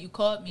later, right? You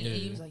called me and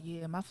Yeah. you was like,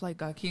 yeah, my flight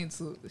got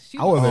canceled. She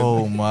I would've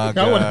Oh been- my I would've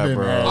god, been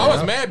bro! mad. I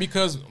was mad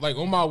because like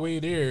on my way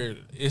there,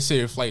 it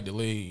said flight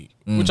delayed,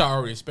 which I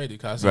already expected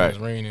because it was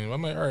raining.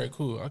 I'm like, all right,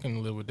 cool, I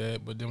can live with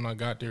that. But then when I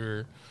got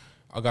there,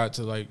 I got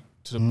to the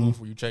booth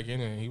where you check in,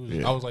 and he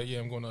was. I was like, yeah,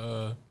 I'm going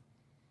to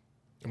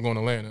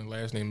Atlanta.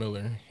 Last name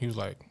Miller. He was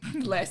like,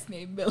 last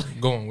name Miller.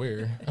 going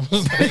where? I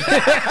was like,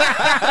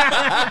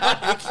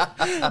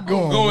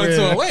 going where?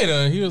 to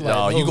Atlanta. He was like,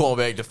 No, you going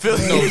back to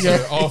Philly? No,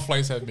 sir, all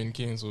flights have been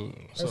canceled.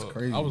 That's So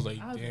crazy. I was like,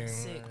 I was damn.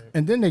 sick. right.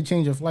 And then they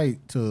changed your flight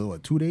to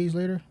what, 2 days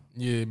later?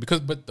 Yeah,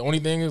 but the only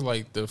thing is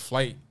like the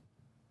flight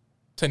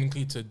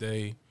technically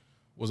today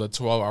was a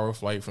 12-hour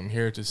flight from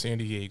here to San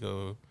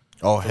Diego.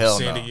 Oh From hell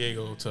San no!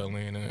 Diego to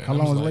Atlanta. And How I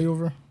long was the like,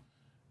 layover?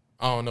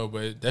 I don't know,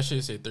 but that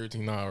shit said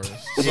 13 hours. So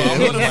Yeah, I'm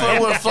who just the fuck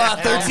would fly I'm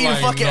 13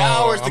 like, fucking no,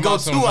 hours to I'm go not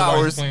 2 some- nobody's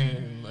hours?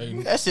 playing,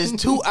 like, That's just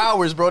 2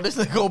 hours, bro. This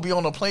nigga gonna be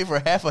on a plane for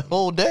half a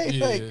whole day.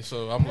 yeah, Like,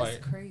 so I'm That's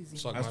like, crazy.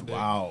 suck That's my dick.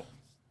 wow.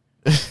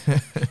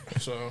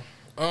 So,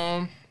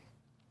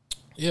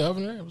 yeah, other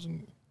than that, it was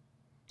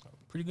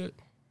pretty good.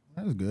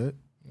 That was good.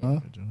 Huh?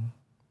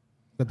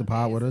 Got the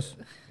pod with us.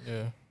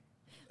 Yeah.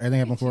 Everything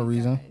happened for a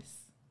reason.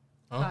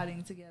 Huh?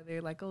 Potting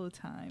together like old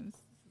times.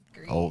 This is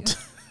great. old.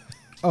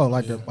 Oh,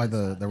 like the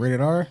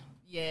rated R?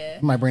 Yeah.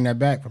 You might bring that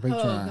back for Oh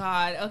Patreon.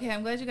 God. Okay,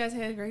 I'm glad you guys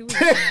had a great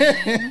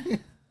weekend.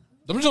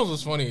 Them shows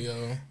was funny,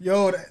 yo.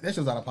 Yo, that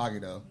show's out of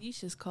pocket though. He's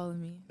just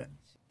calling me. Did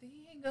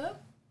he hang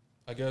up?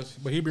 I guess,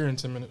 but he'll be here in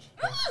 10 minutes.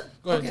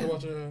 Go ahead. Okay.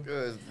 Watch your.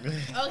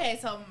 Okay,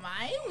 so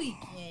my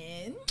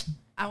weekend,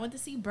 I went to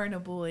see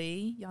Burna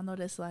Boy. Y'all know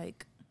that's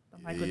like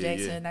Michael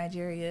Jackson in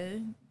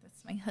Nigeria.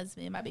 That's my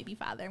husband, my baby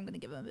father. I'm gonna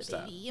give him a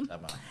baby.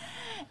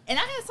 And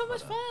I had so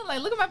much fun.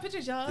 Like, look at my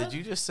pictures, y'all. Did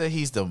you just say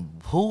he's the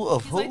who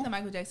of He's who? like the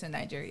Michael Jackson in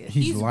Nigeria.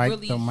 He's like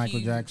really the Michael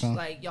huge. Jackson?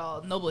 Like,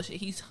 y'all, no bullshit.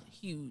 He's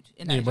huge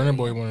in Yeah, Nigeria. Burna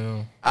Boy one of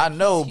them. I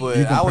know, but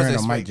You I was comparing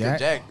to Mike expecting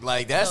Jack.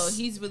 Like So that's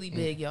he's really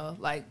big, y'all.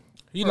 Like,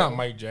 He's bro, not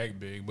Mike Jack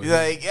big, but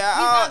like He's yeah.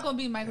 not gonna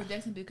be Michael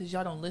Jackson because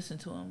y'all don't listen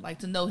to him. Like,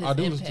 to know his I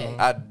do listen to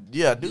impact. him. I do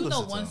You know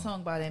listen to one him.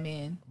 song by that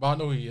man. but I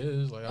know who he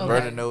is. Like, I know.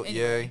 Okay. Burna note,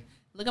 Anyway. yeah.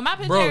 Look at my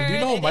picture. Bro, do you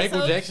know who and it's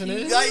Michael so Jackson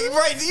cute. is? Like,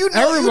 right, you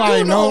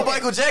Everybody do know know. who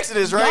Michael Jackson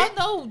is, right?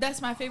 Y'all know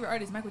that's my favorite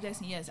artist, Michael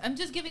Jackson. Yes, I'm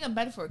just giving a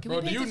metaphor. Can Bro,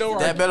 we do paint you this know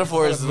picture? That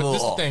metaphor is a But little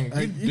this is the off.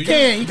 thing. You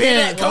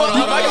can't. Come on,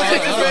 Michael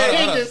Jackson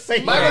fan. just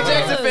say Michael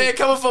Jackson fan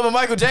coming from a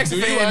Michael Jackson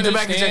Do you fan to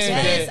Michael Jackson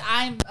understand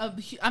fan.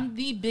 Yes, I'm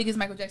the biggest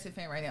Michael Jackson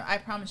fan right now. I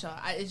promise y'all.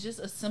 It's just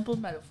a simple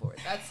metaphor.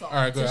 That's all. All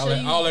right, good. To I'll show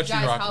let- I'll let you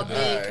guys rock how with that.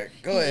 big All right,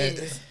 go he ahead.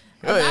 is.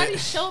 Go I ahead. already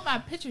showed my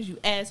pictures, you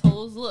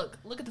assholes. Look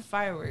at the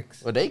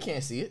fireworks. Well, they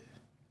can't see it.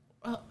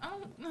 I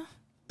don't know.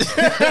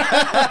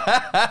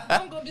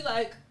 I'm gonna be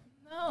like,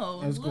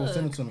 no. That's cool. Look,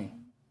 Send it to me.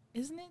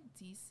 isn't it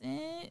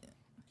decent?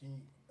 Can you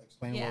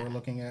explain Yeah. what we're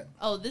looking at?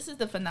 Oh, this is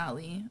the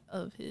finale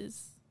of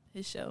his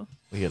show.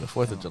 We had the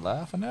 4th of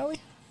July finale.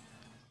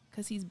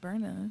 Cause he's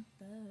Burna.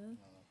 Duh.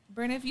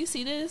 Burna, if you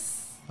see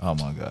this, Oh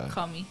my God.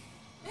 call me.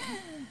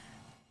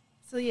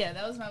 So yeah,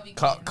 that was my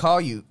weekend. Call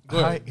you. Go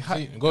ahead. Hi.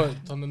 See, go ahead.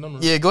 Tell them the number.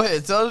 Yeah, go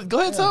ahead. Tell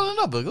the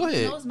number. Go He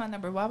ahead. knows my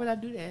number. Why would I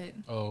do that?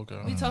 Oh, okay.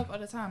 We talk all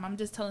the time. I'm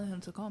just telling him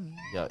to call me.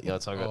 Y'all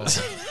talk about Oh. this.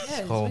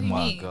 Yes, Oh what do you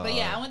my mean? God. But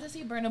yeah, I went to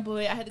see Burna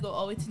Boy. I had to go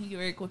all the way to New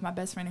York with my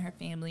best friend and her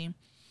family.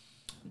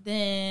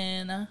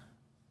 Then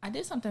I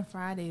did something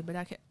Friday, but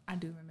I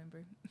do remember.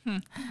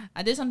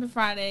 I did something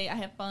Friday. I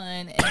had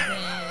fun, and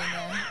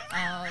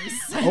then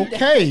Sunday.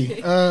 Okay. You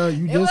It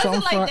did wasn't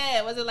something. like that.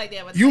 It wasn't like that.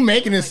 It wasn't You like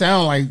making that. it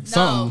sound like No,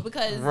 something.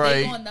 because Right.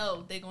 they gonna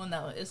know. They gonna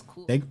know. It's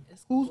cool. They,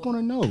 It's who's cool.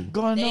 gonna know?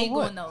 Going They on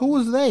what? gonna know. Who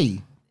was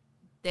they?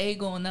 They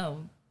gonna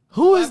know.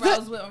 Who is Whoever I that?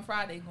 was with on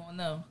Friday gonna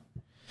know.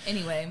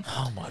 Anyway.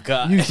 Oh my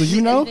God. So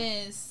you know? And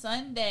then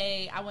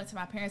Sunday, I went to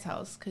my parents'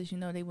 house because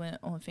they went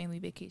on family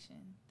vacation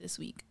this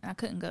week. And I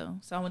couldn't go,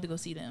 so I went to go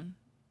see them.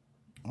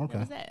 That Okay.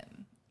 was that.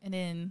 And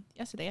then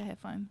yesterday, I had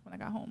fun when I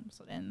got home.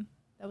 So then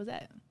that was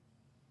that.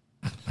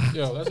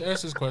 Yo, let's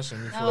ask this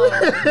question before. Oh,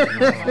 oh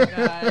my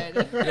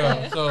God.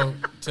 Yo, so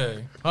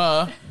Tay,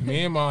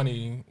 me and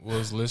Imani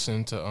was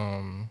listening to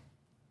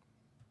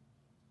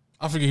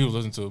I forget who was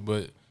listening to it,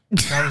 but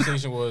the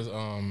conversation was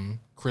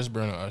Chris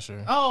Brown and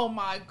Usher. Oh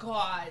my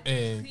God.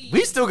 And Please.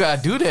 We still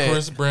gotta do that.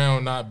 Chris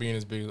Brown not being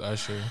as big as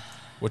Usher,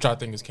 which I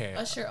think is cat.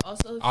 Usher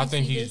also. if I you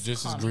think see he's this,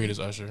 just as call great me. as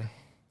Usher,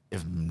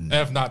 If,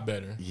 if not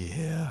better.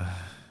 yeah.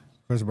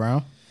 Chris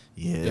Brown.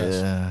 Yeah.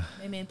 Yes.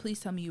 Hey man, please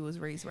tell me you was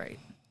raised right.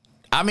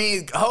 I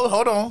mean,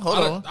 hold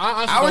on.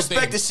 I I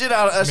respect the shit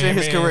out of Usher in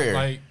his career.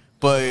 Like,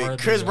 But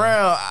R&B Chris guy.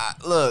 Brown,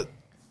 look,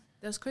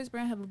 Does Chris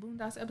Brown have a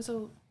Boondocks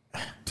episode?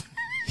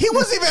 he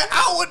wasn't even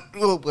out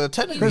with. Well,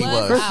 technically He he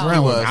was was. Chris He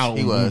Brown was was. out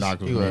He when was. Boondocks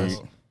was He was.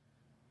 made.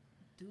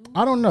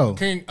 I don't know.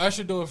 can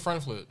Usher do a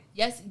front flip?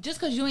 Yes, just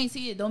because you ain't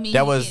see it don't mean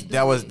That he was can't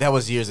do that it.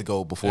 was years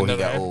ago before he got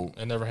happened. old.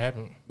 It never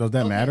happened. Does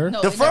that Okay, matter?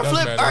 no, The it front doesn't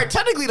flip, matter. all right.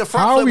 Technically, the How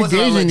front are flip we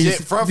wasn't a gauging legit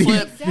these- front these-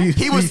 flip. these-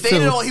 He was these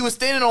standing two? on. He was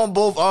standing on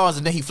both arms,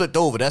 and then he flipped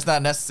over. That's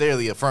not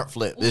necessarily a front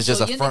flip. It's So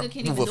just a your front nigga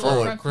can't even move do a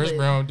forward. front Chris flip.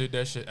 Brown did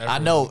that shit. I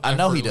know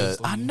he does.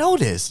 I effortlessly. know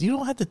this. You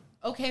don't have to.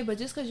 Okay, but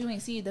just because you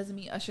ain't see it doesn't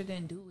mean Usher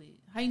didn't do it.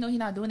 How you know he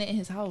not doing it in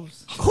his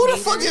house? Who the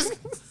fuck is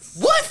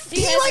what?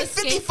 He He has like a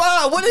skate-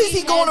 55. What is he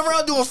he going has-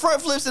 around doing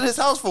front flips in his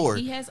house for?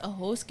 He has a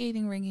whole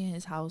skating ring in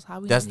his house. How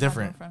we That's know he not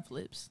different. doing front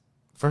flips?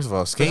 First of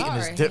all, skating Y'all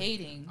is are different.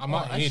 hating. I'm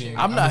not on Usher. hating.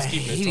 I'm not just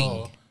keeping hating. it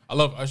tall. I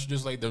love Usher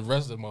just like the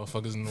rest of the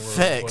motherfuckers in the world.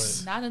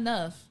 Facts. Not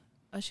enough.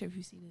 Usher, if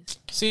you see this.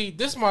 But, see,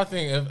 this is my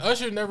thing. If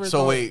Usher never,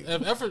 So wait, if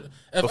before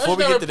Usher we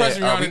never get to punched that,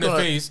 me are around we in the gonna-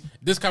 face,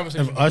 this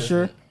conversation. If would be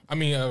Usher- different. I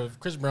mean, if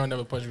Chris Brown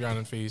never punched me around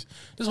in the face,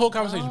 this whole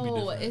conversation would be No,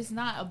 different. it's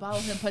not about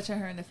him punching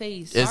her in the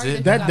face. Is Sorry it? if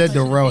you That- got that punched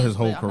in the derailed face, his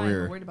whole but I'm not even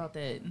career. worried about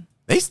that.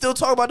 They still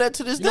talk about that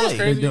to this You know what's day.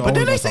 crazy? They're But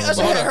then they always say gonna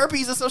Usher talk had about it.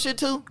 herpes or some shit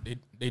too.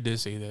 They did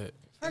say that.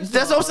 That's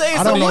what I'm saying.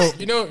 I So don't know. what?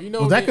 You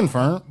know. Was that they-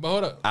 confirmed? But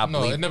hold up. I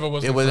No, believe it never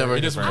was. it was confirmed. never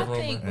It just was I a rumor.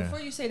 think before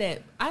you say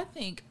that, I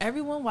think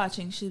everyone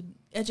watching should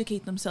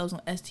educate themselves on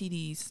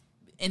STDs,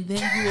 and then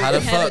you How will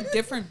the have fuck- a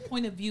different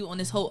point of view on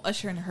this whole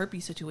Usher and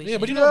herpes situation. Yeah,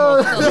 but you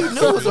know, motherfuckers-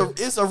 No,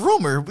 it's a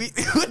rumor.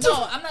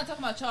 No, I'm not talking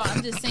about y'all.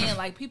 I'm just saying,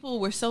 like, people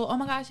were so, oh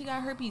my gosh, she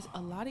got herpes.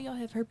 A lot of y'all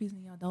have herpes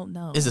and y'all don't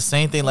know. It's the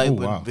same thing like Oh,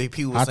 when wow. big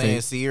people were I saying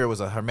think- Sierra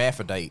was a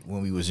hermaphrodite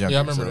when we was younger. yeah,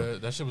 I remember so.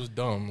 that. That shit was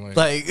dumb. Like,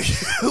 Like,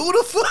 who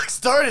the fuck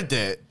started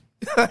that?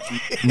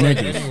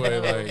 Niggas. anyway,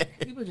 like,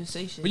 People just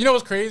say shit. but you know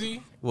what's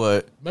crazy?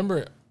 What?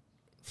 Remember,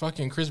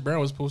 fucking Chris Brown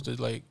was supposed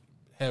to like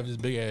have this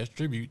big ass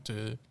tribute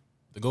to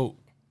the GOAT.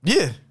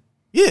 Yeah.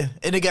 Yeah,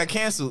 and it got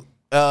canceled.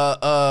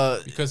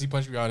 Because he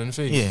punched Rihanna in the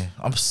face. Yeah,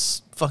 I'm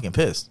fucking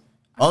pissed.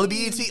 Only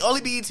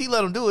BET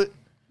let him do it.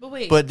 But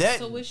wait,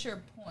 so what's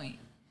your point?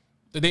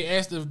 They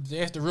asked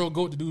the real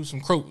GOAT to do some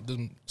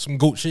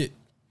GOAT shit.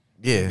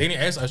 Yeah. They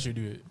didn't ask Usher to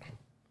do it.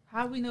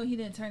 How we know he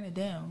didn't turn it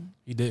down?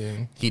 He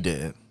didn't. He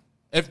did.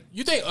 If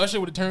you think Usher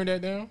would have turned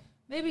that down?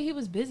 Maybe he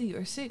was busy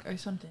or sick or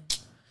something.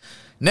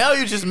 Now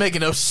you're just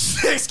making up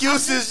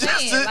excuses.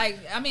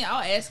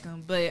 I'll ask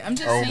him, but I'm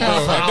just saying.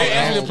 They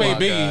asked me to play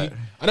Biggie. God.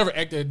 I never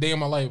acted a day in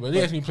my life, but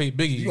they asked me to play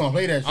Biggie. You gonna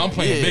play that shit? I'm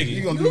playing Biggie.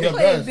 You gonna do your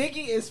best.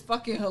 Biggie is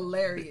fucking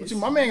hilarious.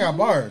 My man got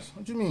bars.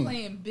 What you mean?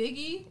 Playing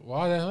Biggie?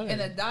 Why that?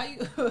 And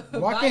a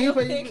why can't he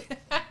play?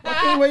 Why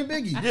can't he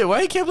play Biggie? Yeah,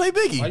 why he can't play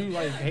Biggie? Why you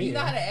like hating? You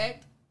know how to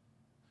act?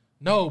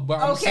 No, but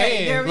I'm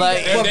saying like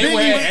if they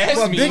would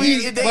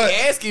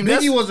ask me.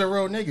 Biggie was a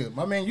real nigga.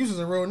 My man Yus is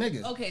a real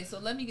nigga. Okay, so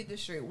let me get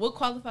this straight. What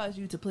qualifies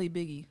you to play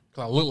Biggie?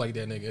 Cause I look like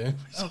that nigga.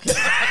 Okay.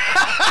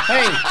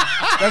 Hey,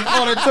 that's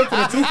all it took for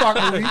the Tupac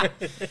movie.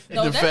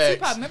 No, that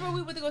Tupac. Remember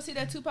we went to go see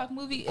that Tupac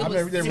movie?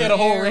 We had a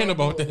whole rant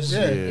about that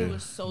shit. Yeah. It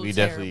was so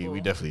terrible.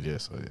 We definitely did.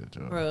 So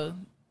yeah, bro.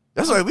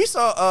 That's like we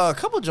saw a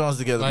couple Johns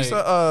together. We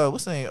saw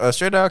what's the name?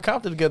 Straight Outta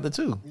Compton together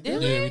too. Did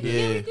we? Yeah, we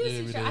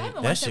did. I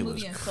haven't watched that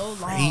movie in so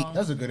long.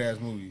 That's a good ass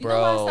movie. You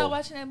know why I started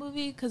watching that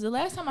movie? Because the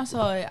last time I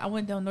saw it, I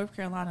went down North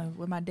Carolina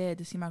with my dad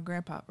to see my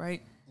grandpa.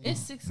 Right? It's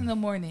 6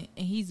 a.m. and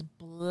he's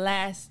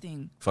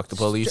blasting. Fuck the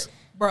police.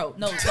 Bro,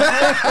 no.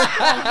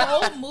 The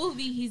whole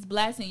movie he's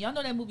blasting. Y'all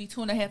know that movie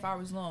 2.5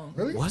 hours long.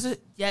 Really? Was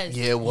it? Yes.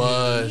 Yeah, it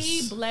was.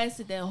 He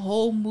blasted that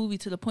whole movie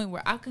to the point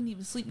where I couldn't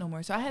even sleep no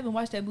more. So I haven't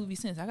watched that movie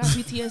since. I got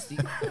PTSD.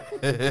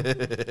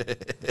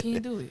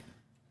 Can't do it.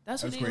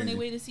 That's what they on their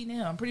way to see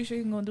now. I'm pretty sure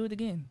he's gonna do it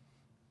again.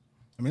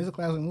 I mean, it's a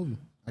classic movie.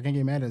 I can't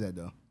get mad at that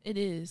though. It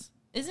is.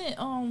 Isn't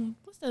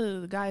what's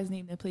the guy's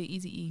name that played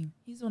Eazy-E?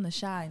 He's on The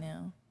Shy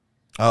now.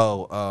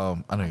 Oh,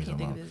 I know you're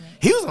talking about.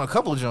 He was on a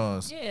couple of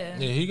Johns. Yeah.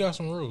 Yeah, he got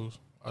some rules.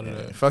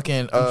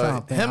 Fucking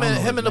him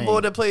and the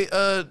boy that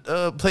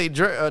played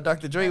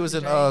Dr. Dre was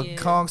in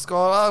Kong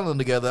Skull Island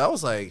together. I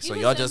was like, so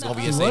y'all just gonna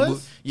be in the same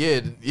movie?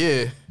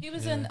 Yeah. He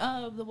was in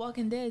The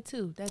Walking Dead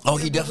too.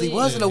 He definitely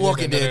was in The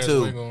Walking Dead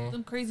too.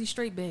 Some crazy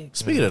straight bags.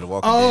 Speaking of The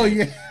Walking Dead. Oh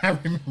yeah, I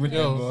remember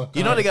that.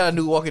 You know they got a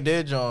new Walking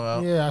Dead John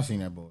out. Yeah, I seen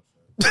that boy.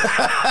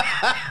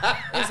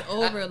 It's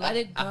over. Let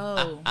it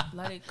go.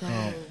 Let it go.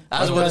 I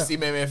just want to see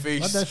Man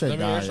face. Let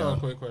me ask y'all a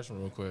quick question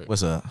real quick.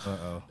 What's up?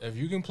 If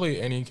you can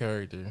play any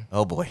character,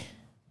 oh boy,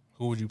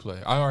 who would you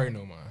play? I already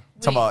know mine.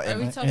 Talking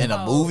about in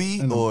a movie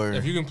or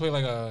if you can play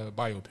like a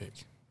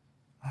biopic.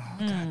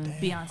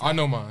 Beyonce. I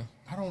know mine.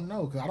 I don't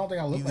know because I don't think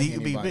I look like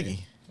anybody. Be Biggie.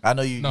 I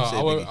know you. No, you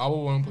I would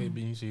want to play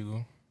Beanie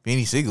Siegel.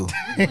 Beanie Siegel.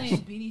 Playing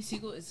Beanie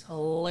Siegel is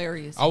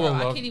hilarious. I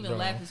can't even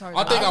laugh as hard.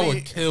 I think I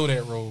would kill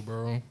that role,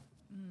 bro.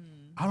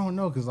 I don't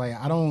know because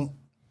I don't.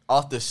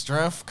 Off the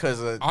strength,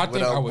 because I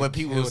think I would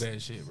people kill that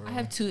shit, bro. I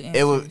have two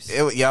answers.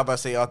 It would, yeah, I'm about to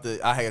say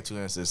I had two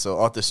answers. So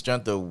off the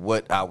strength of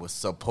what I was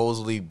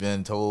supposedly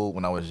been told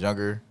when I was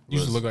younger, you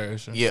used to look like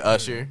Usher. Yeah,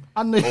 Usher.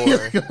 I knew you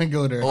were gonna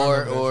go there.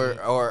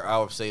 Or I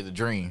would say The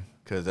Dream,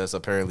 because that's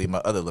apparently my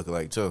other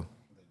lookalike too.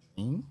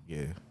 The Dream?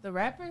 Yeah. The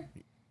rapper?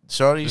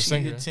 Shorty,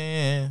 she a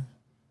 10.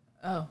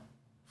 Oh.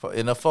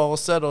 In a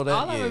falsetto.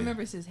 All I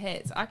remember is his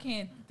hats. I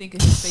can't think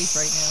of his face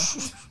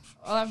right now.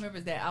 All I remember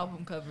is that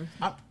album cover.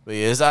 But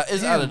yeah, it's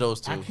out of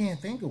those two. I can't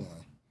think of one.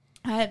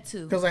 I had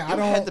two. Because I don't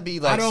have to be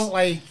like. I don't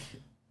like.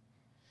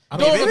 I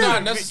don't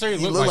not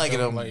necessarily look like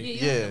them.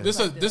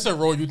 This a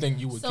role you think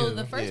you would kill. So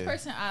the first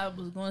person I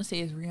was going to say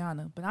is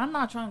Rihanna, but I'm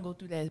not trying to go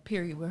through that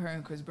period with her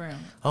and Chris Brown.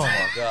 Oh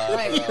my god!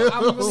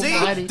 Really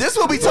See, this is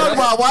what we talking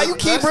about. Why you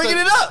keep bringing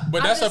it up?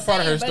 But that's a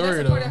part of her story,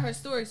 that's though. Part of her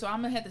story, so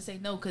I'm gonna have to say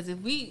no because if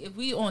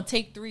we on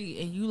take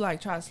 3 and you like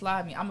try to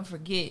slide me, I'm gonna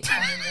forget.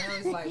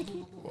 It's like,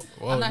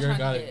 well, you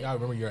gotta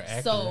remember you're an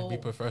actor. So, be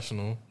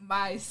professional.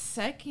 My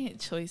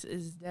second choice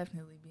is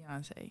definitely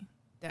Beyonce.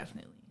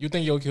 Definitely. You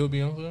think you'll kill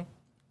Beyonce?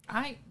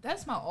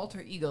 That's my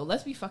alter ego.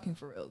 Let's be fucking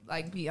for real.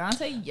 Like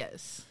Beyonce,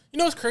 yes. You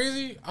know what's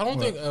crazy? I don't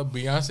think a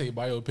Beyonce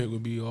biopic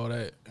would be all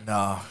that.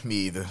 Nah, me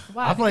either.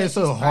 Why? I feel like it's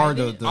so hard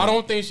to I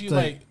don't think she's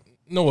like,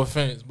 no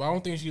offense, but I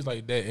don't think she's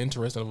like that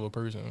interesting of a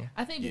person.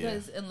 I think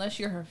because unless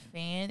you're her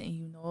fan and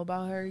you know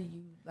about her,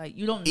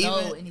 you don't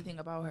know anything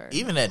about her.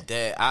 Even at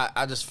that,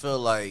 I just feel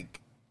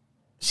like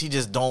she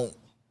just don't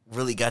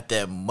really got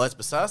that much.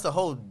 Besides the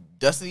whole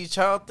Destiny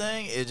Child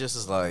thing, it just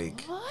is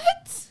like what?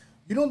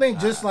 You don't think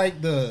just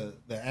like the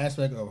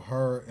aspect of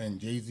her and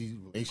Jay-Z's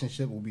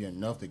relationship will be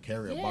enough to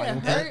carry a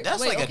biopic?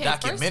 That's a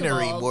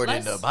documentary more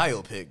than a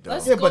biopic, though.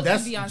 Yeah, but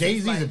that's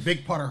Jay-Z's a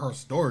big part of her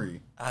story.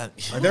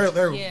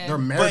 They're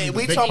married.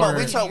 But we talking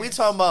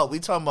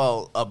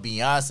about a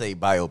Beyonce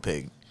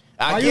biopic.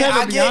 I get a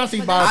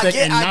Beyonce biopic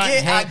and not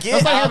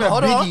have a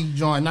Biggie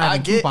joint, not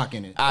have Tupac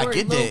in it. I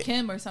get that.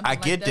 Kim or something I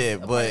get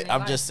that, but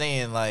I'm just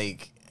saying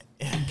like.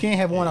 You can't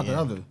have one after the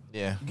other.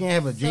 Yeah. You can't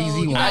have a Jay-Z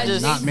you one got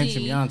and not Jay-Z,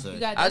 mention Beyonce. You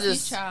got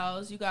Destiny's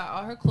Childs. You got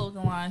all her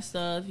clothing line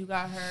stuff. You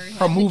got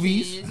her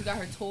movies. Kids, you got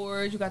her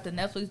tours. You got the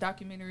Netflix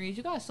documentaries.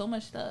 You got so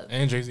much stuff.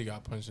 And Jay-Z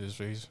got punched in his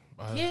face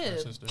by her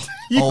sister.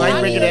 You like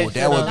Oh, making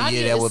that would Naughty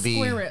be. That is would be.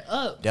 squaring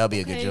up. That would be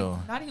a good okay?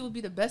 job. Naughty would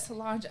be the best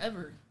Solange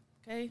ever.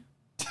 Okay,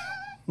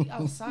 he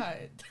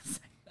outside.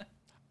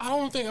 I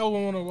don't think I would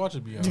want to watch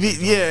it. Beyonce.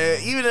 Yeah,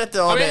 even at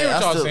the all I mean, I hear that.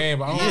 what y'all still, saying,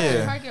 but I don't You're not her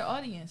yeah. target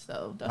audience,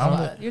 though. That's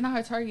why you're not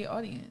her target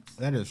audience.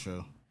 That is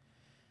true.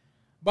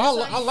 But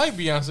I like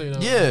Beyonce though.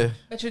 Yeah.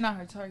 But you're not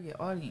her target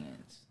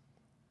audience.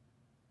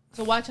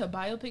 To watch a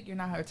biopic, you're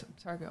not her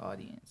target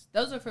audience.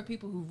 Those are for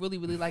people who really,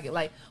 really like it.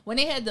 Like when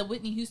they had the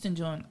Whitney Houston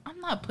joint, I'm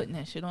not putting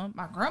that shit on.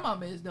 My grandma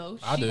is though.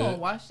 She gonna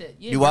watch that.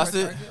 Yeah, You watched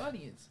it? Target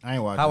audience. I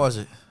ain't watching. How was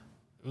it?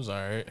 It was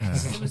alright.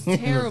 It was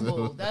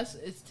terrible.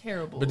 It's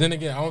terrible. But then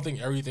again, I don't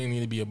think everything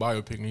need to be a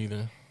biopic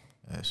neither.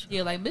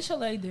 Yeah, like Michelle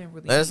didn't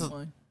really That's- need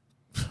one.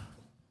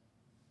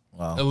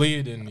 Wow.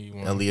 Aaliyah didn't need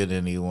one. Aaliyah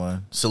didn't need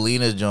one.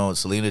 Selena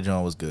Jones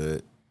was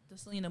good. The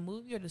Selena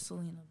movie or the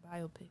Selena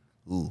biopic?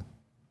 Ooh.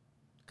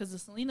 Because the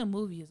Selena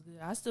movie is good.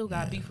 I still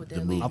got beef with that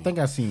movie. lady. I think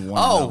I seen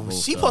one. Oh,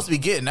 she supposed to be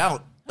getting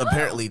out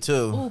apparently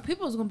too. Oh,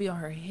 people's gonna be on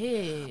her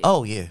head.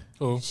 Oh yeah,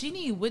 Oh, She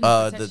need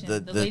witness the- protection. The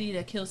the- lady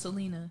that killed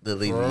Selena. the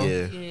lady. Bro.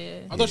 Yeah. Yeah.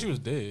 I thought she was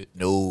dead.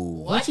 No.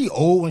 Was she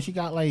old when she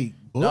got like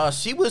booked? No,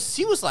 she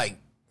was like,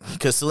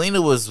 because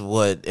Selena was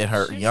what in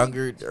her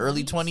younger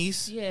early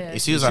 20s. Yeah.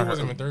 she was She on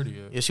wasn't her. even 30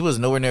 yet. Yeah, she was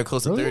nowhere near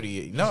close to Really?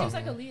 30. She No. was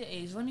like Aaliyah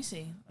age. Let me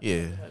see.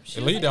 Yeah.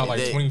 She was Aaliyah died like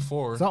They-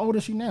 24. So how old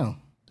is she now?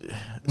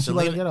 When she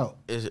let her get out.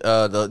 Is, you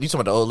talking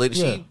about the old lady?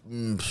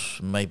 Yeah.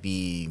 She might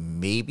be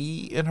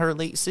maybe in her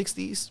late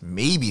 60s,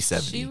 maybe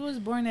 70. She was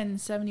born in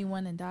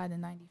 71 and died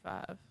in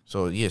 95.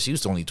 So yeah, she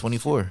was only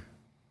 24.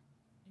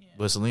 Yeah.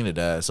 But Selena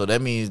died. So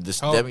that means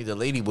How- that means the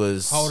lady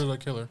was. How old did I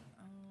kill her?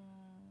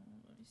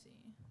 Let me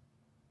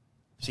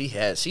see.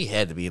 She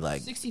had to be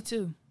like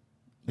 62.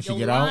 Did she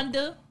get out?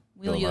 Yolanda,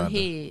 we on your Yolanda.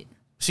 head.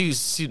 she was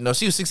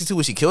 62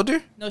 when she killed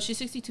her. No, she's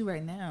 62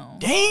 right now.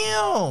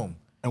 Damn.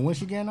 And when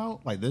she getting out?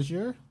 Like this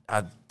year?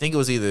 I think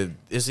it's either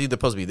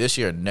supposed to be this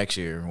year or next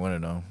year. One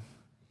of them.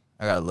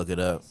 I gotta look it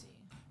up.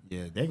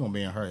 Yeah, they gonna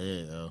be in her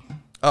head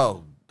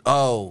though.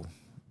 Oh,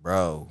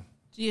 bro.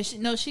 Yeah,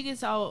 she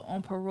gets out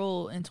on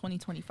parole in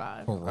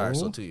 2025. All right,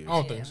 so 2 years. I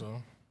don't think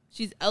so.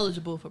 She's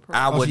eligible for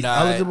parole. I would she's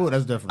not. eligible?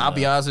 That's different. I'll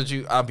be honest with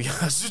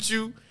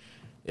you.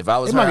 If I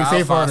was It her, might be I'll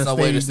safer find to some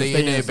way to stay stay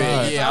in that inside.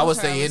 bed. Yeah, I would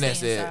stay in that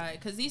set.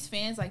 Because these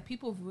fans, like,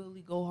 people really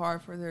go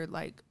hard for their,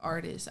 like,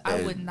 artists. I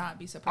Yeah. would not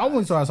be I surprised.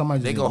 wouldn't say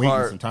somebody They just go waiting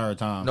hard. this entire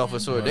time. No, for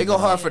sure. They go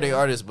hard for their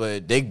artists,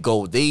 but they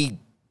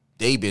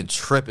been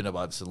tripping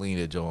about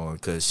Selena John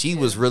because she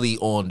was really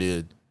on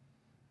the.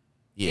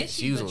 Yeah, And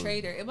she she was.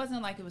 betrayed her. It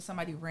wasn't like it was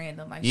somebody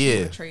random. Like, Yeah.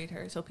 she betrayed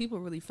her. So people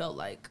really felt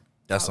like,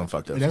 That's some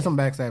fucked up. That's some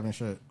backstabbing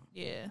shit.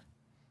 yeah.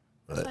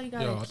 But- That's how you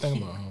gotta Yo, I think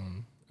keep- my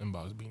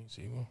inbox being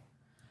sequel.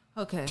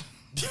 Okay.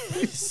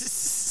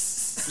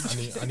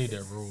 I need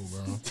that rule,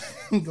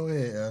 bro. Go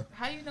ahead.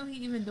 How you know he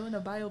even doing a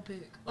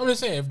biopic? I'm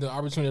just saying, if the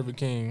opportunity ever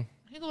came,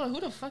 He going,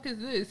 who the fuck is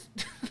this?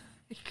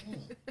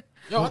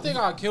 yo, I think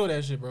I'll kill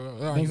that shit, bro.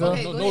 Think so?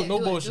 Okay, No, go no, ahead, no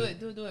do bullshit.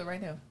 It, do it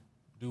right now.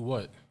 Do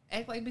what?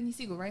 Act like Benny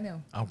Siegel right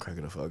now. I'm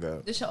cracking the fuck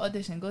up. This your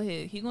audition. Go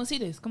ahead. He gonna see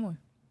this. Come on.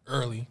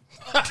 Early.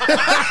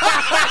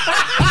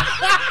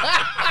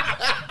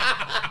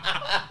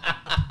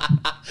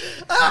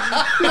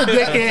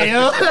 Dickhead,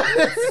 yo.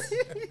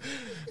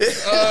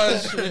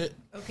 Shit.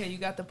 Okay, you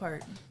got the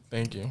part.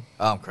 Thank you.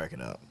 I'm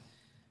cracking up.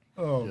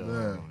 Oh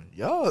man,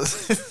 Yo,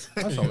 that's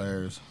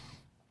hilarious.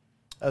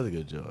 that's a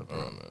good job,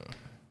 bro.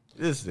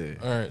 This thing.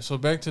 All right, so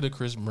back to the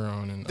Chris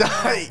Brown and Oh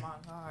my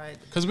god.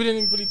 because we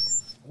didn't really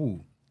Ooh.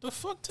 the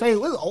fuck. Say,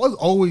 what's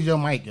always your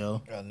mic,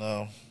 yo? I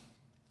know.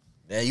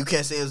 Yeah, you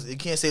can't say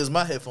it's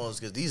my headphones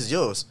because these is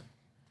yours.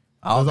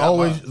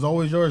 It's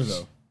always yours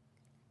though.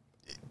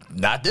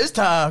 Not this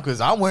time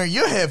because I'm wearing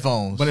your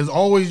headphones. But it's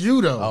always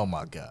you though. Oh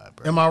my god,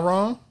 bro. Am I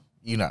wrong?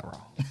 You're not wrong.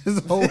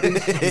 It's always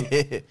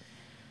you.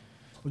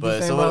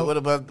 But so what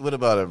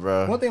about it,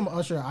 bro? One thing about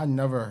Usher, I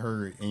never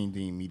heard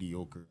anything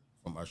mediocre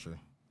from Usher.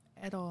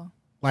 At all.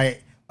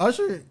 Like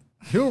Usher,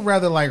 he'll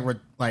rather like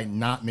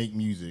not make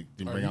music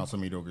than bring out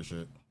some mediocre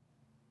shit.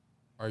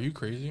 Are you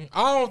crazy?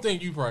 I don't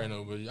think you probably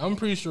know, but I'm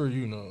pretty sure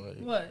you know. Like,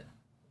 What?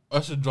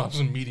 Usher dropped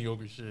some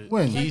mediocre shit.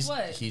 When?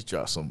 What? He's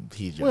dropped some.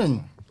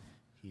 When?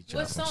 He What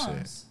dropped some shit.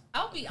 songs?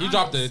 I'll be He honest.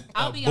 dropped a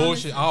I'll be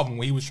bullshit honest. album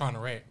where he was trying to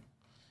rap.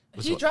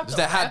 He dropped Was a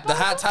that rap the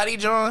hot album? toddy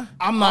John?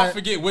 I'm I not.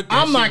 forget what that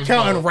I'm shit not was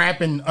counting called.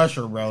 rapping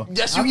Usher, bro.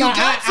 Yes, I'm you not,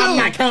 got to. I'm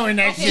not counting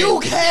that Okay. shit. You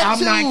have I'm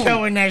to. not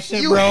counting that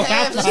shit, You bro.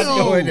 have I'm not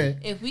to. doing it.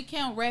 If we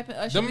count rapping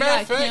Usher, The we matter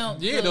gotta of fact,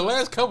 count yeah, the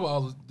last couple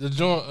albums, the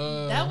joint.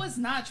 That was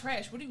not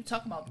trash. What are you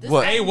talking about? This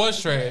What? album A was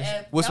trash.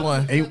 that Which was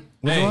one? a good- A-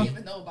 which I don't one?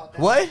 even know about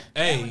that. What?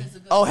 That one A. is a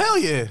good Oh one. hell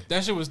yeah!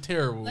 That shit was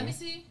terrible. Let me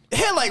see. It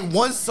had like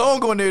one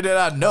song on there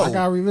that I know. I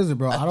gotta revisit,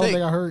 bro. I don't think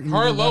think I heard.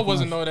 Hard anything Love from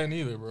wasn't Usher. know that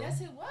neither, bro.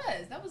 Yes, it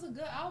was. That was a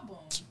good album.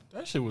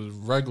 That shit was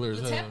regular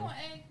as But tap on hell.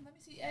 A. Let me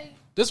see A.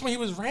 This one he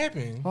was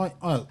rapping. Oh,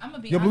 I'm gonna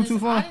be your honest.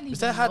 Bluetooth I on? didn't Is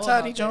even that Hot know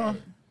Toddy, about John?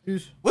 that.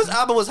 What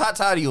album was Hot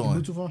Toddy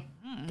on? Bluetooth phone?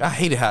 I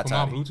hated Hot For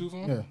my Toddy. Bluetooth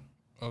phone?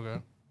 Yeah.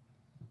 Okay.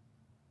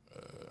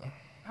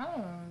 I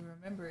don't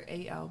remember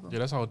a album. Yeah,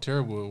 that's how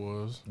terrible it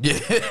was.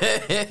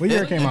 Yeah. What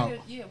year it came out?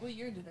 What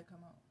year did that come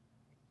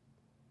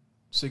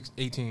out?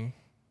 18.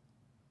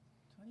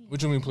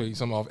 What you mean play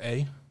something off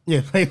A?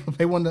 Yeah, play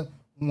one of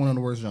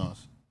the worst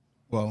genres.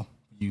 Well,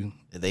 you.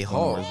 They one of the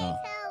hard. worst genres.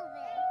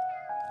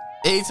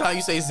 Anytime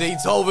you say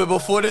Zaytoven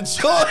before the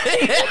joint.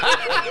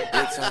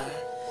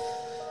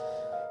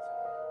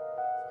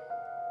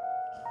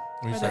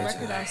 For the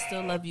record, I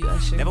still love you,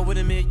 Usher. Never would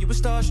admit you were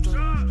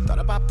starstruck. Thought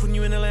about putting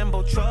you in a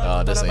Lambo truck.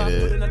 Oh, this Thought ain't about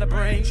it. putting in a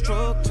brain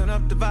stroke. Turn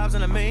up the vibes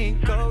on the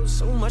main coat.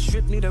 So much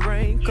drip, need a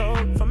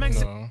raincoat. From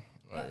Mexico.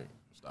 No. Like,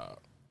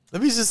 stop.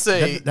 Let me just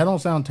say, That don't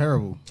sound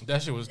terrible.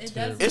 That shit was It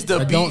terrible. does. it's the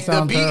That beat. don't The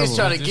sound beat is terrible.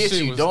 trying to This get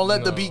shit you. was- Don't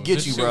let the no, beat get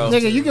this you, shit bro. was-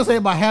 Nigga, you can say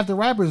about half the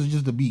rappers is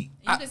just the beat.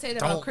 You can say that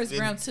about don't- Chris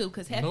Brown too,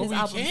 because half No, his we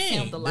albums can't.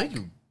 sound alike.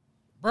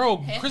 Bro,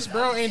 Half Chris his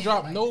Brown albums ain't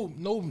sound dropped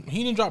alike.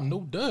 he didn't drop no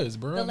duds,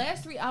 bro. The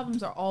last 3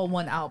 albums are all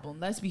one album.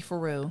 Let's be for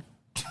real,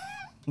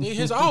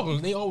 His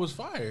albums, they always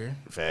fire.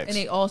 Facts. and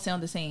they all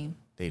sound the same.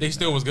 They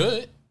still was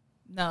good.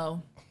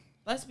 No,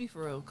 let's be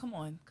for real. Come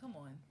on.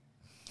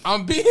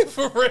 I'm being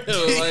for real.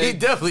 he Like,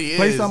 definitely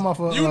Play is. something off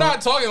of. you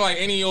not talking like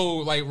any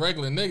old like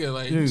regular nigga.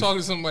 Like you Dude. talking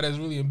to somebody that's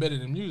really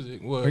embedded in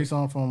music. What Play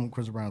something from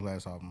Chris Brown's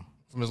last album.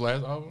 from his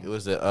last album? It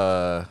was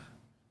the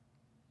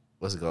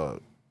what's it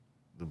called?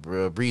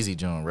 The Breezy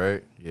joint,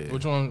 right? Yeah.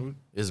 Which one?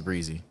 It's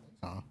Breezy.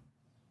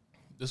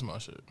 This is my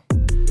shit.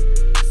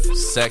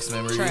 Sex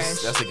Memories.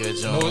 Trash. That's a good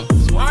No,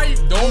 joint. why you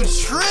don't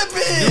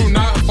Tripping. do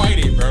not fight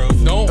it, bro?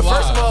 Don't lie.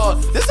 First of all,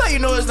 this how you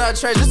know it's not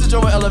trash. This is the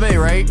joint with LMA,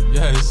 right?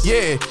 yes,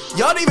 Yeah,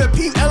 y'all didn't even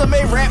peep.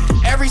 LMA rapped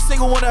every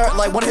single one of her,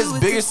 like one of his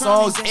biggest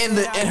songs in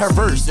her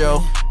verse,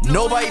 yo.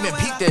 Nobody even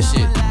peeped that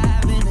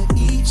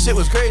shit. Shit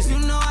was crazy.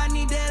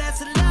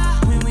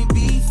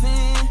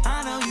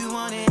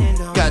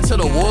 Got till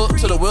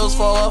the wheels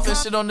fall off and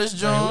shit on this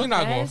Man, we're joint.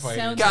 not gonna That fight it.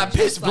 sounded Got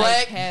just Pitch like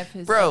Black. half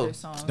his Bro. other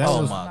songs. That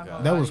Oh was- my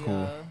God. that was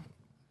cool.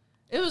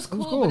 It was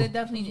cool, cool. but it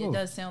definitely It was cool.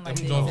 does sound like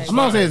Them the joints exact I'm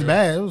not gonna say it's same.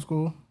 bad. It was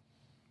cool.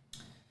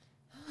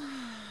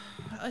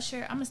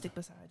 Usher, I'm gonna stick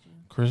beside you.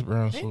 Chris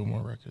Brown sold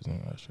more records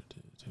than Usher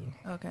did too,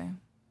 Okay.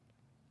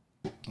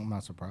 I'm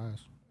not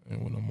surprised.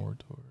 and with no more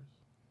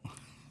tours.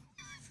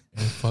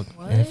 And fuck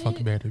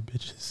What? better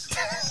bitches.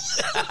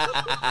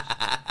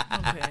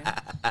 Okay.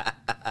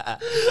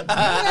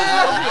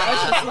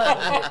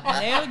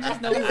 Now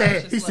just know who Usher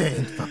He slept said,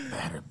 with. "Fuck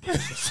better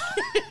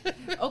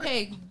bitches."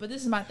 Okay, but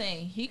this is my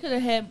thing. He could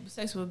have had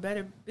sex with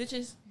better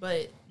bitches,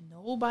 but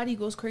nobody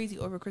goes crazy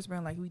over Chris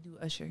Brown like we do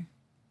Usher.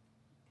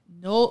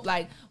 No,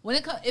 like when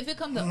if it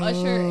comes to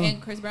Usher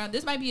and Chris Brown,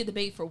 this might be a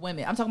debate for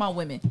women. I'm talking about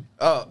women.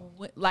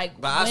 Like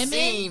But I women,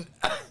 seen.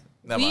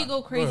 Never we mind.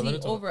 go Go crazy ahead, let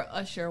it talk. over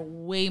Usher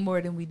way more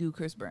than we do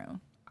Chris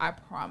Brown. I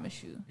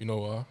promise you. You know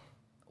why?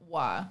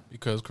 Why?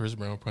 Because Chris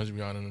Brown punched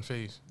Rihanna in the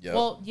face. Yep.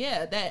 Well,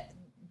 yeah, that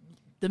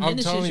I'm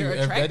diminishes telling you, your if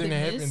that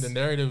attractiveness. didn't happen, the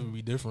narrative would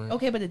be different.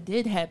 Okay, but it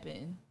did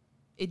happen.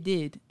 It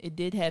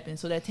did happen.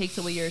 So that takes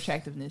away your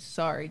attractiveness.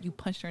 Sorry, you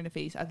punched her in the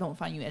face. I don't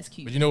find you as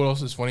cute. But you know what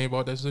else is funny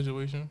about that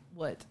situation?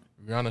 What?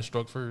 Rihanna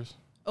struck first.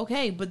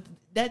 Okay, but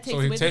that takes So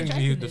away the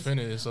technically he attractiveness.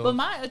 defended it. So But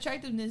my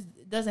attractiveness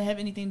doesn't have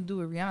anything to do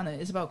with Rihanna.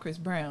 It's about Chris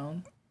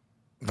Brown.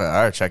 But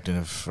our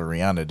attractiveness for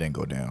Rihanna didn't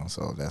go down,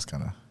 so that's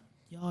kind of.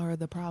 Y'all are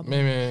the problem.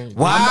 man.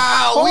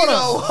 Wow, we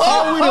know.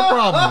 How we the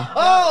problem? You know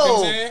what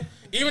I'm saying?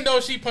 Even though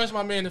she punched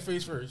my man in the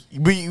face first.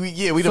 We the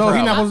So he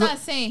problem. not- I'm not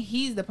saying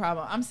he's the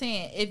problem. I'm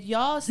saying if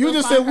y'all still You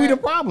just find said we her-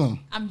 the problem.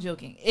 I'm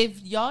joking.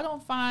 If y'all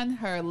don't find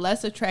her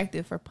less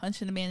attractive for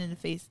punching a man in the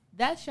face,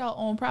 that's y'all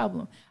own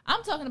problem.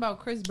 I'm talking about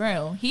Chris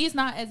Brown. He's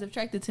not as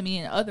attracted to me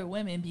and other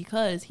women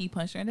because he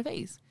punched her in the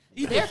face.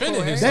 He Therefore,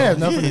 defended That himself. has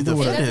nothing to He do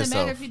with It it. defended doesn't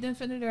matter himself. if he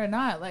defended her or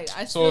not. Like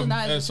I So still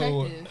not as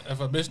so attractive. if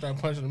a bitch start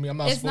punching me, I'm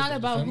not It's supposed not to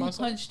about defend who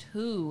myself. punched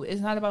who. It's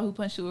not about who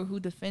punched who or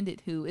who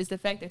defended who. It's the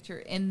fact that you're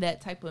in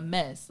that type of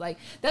mess. Like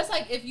that's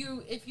like if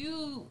you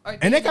are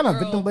And they dating kind a of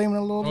girl- victim blaming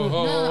a little bit.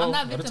 Oh, No, I'm not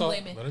let it victim talk.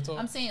 blaming. Let it talk.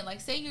 I'm saying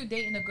like say you're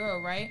dating a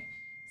girl, right?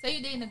 Say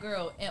you're dating a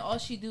girl and all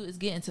she do is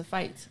get into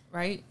fights,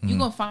 right? You're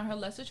gonna find her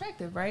less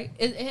attractive, right?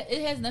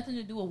 It has nothing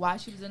to do with why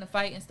she was in a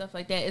fight and stuff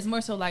like that. It's more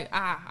so like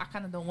I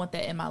kind of don't want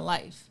that in my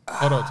life.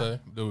 Hold on, Tay.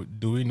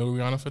 Do we know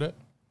Rihanna for that?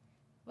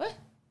 What?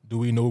 Do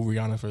we know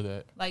Rihanna for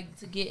that? Like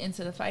to get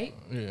into the fight?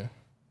 Yeah.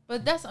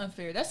 But that's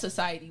unfair. That's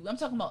society. I'm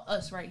talking about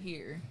us right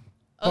here.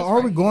 But Us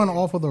are we right going here.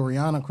 off of the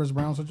Rihanna Chris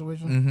Brown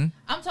situation? Mm-hmm.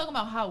 I'm talking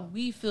about how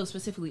we feel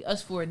specifically,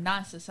 us for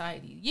not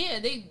society. Yeah,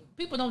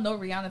 people don't know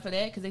Rihanna for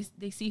that because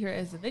they see her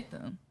as a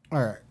victim. All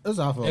right, that's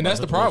how I feel And about that's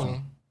the situation.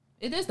 problem.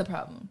 It is the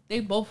problem. They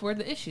both were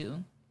the issue.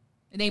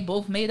 And they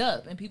both made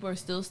up, and people are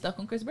still stuck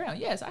on Chris Brown.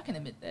 Yes, I can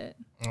admit that.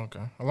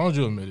 Okay. As long as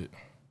you admit it.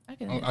 I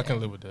can admit I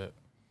can live with that.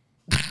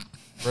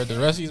 But the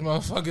rest of these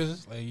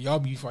motherfuckers, like y'all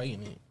be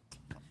fighting it.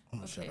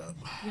 that. Okay,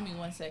 give me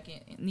 1 second.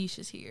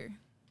 Nisha's here.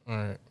 All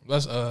right.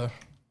 Let's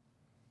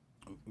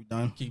We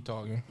done? keep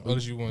talking.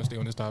 Unless you want to stay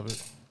on this topic.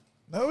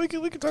 No, we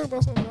can talk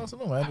about something else. It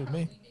don't matter to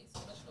me. We made so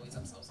much noise.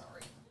 I'm so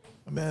sorry.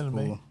 I'm mad at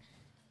me. Cool.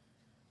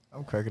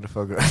 I'm cracking the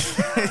fuck up.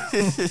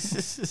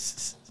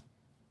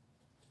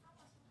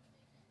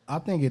 I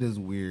think it is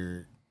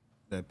weird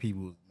that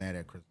people was mad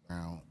at Chris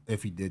Brown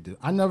if he did this.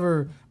 I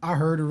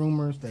heard the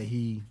rumors that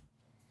he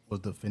was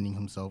defending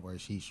himself or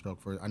she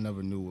struck first. I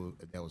never knew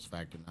if that was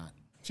fact or not.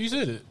 She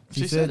said it.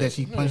 She said that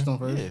she punched him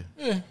first.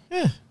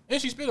 Yeah.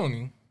 And she spit on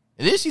him.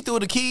 And then she threw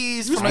the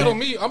keys. You spit on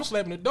me, I'm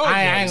slapping the dog.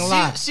 I ain't gonna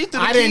lie. She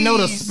threw the I didn't know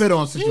the keys. spit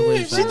on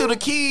situation. She threw the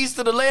keys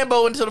to the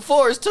Lambo into the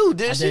forest too,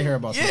 didn't she? I did hear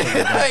about something like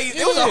Yeah, that. like,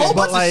 it was a whole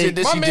bunch of shit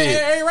that My she man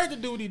did. ain't right to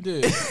do what he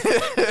did.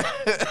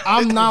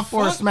 I'm not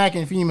for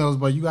smacking females,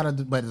 but you gotta.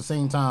 But at the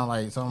same time,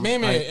 like some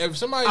Man, like, if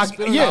somebody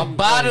spit on yeah, you, A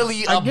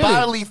bodily I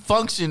get it.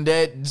 function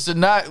that should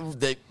not,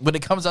 that when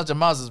it comes out your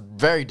mouth is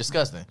very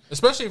disgusting.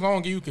 especially if I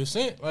don't give you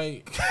consent,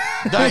 like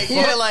Like,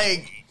 yeah,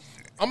 like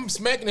I'm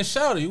smacking the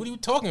shit out of you. What are you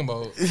talking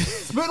about?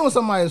 spitting on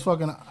somebody is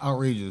fucking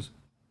outrageous.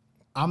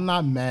 I'm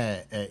not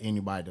mad at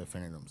anybody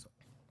defending themselves.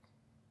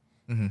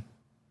 Mm-hmm.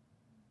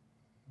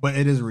 But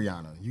it is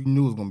Rihanna. You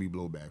knew it was gonna be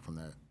blowback from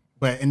that.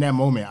 But in that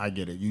moment, I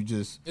get it. You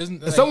just Isn't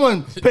if like-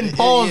 someone putting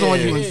paws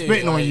on you and yeah,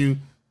 spitting on like- you,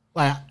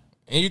 like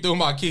And you threw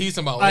my keys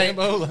to my Like-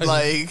 Lambo,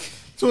 like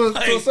to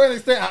a certain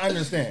extent, I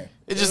understand.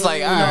 it's just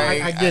like, all You know,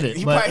 right, I get it,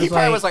 He but probably, it's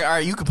like- was like, all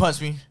right, you can punch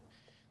me.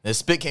 Then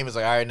spit came, was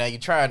like, all right, now you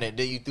trying it.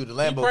 Then you threw the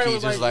Lambo probably keys,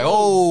 was just like, yo,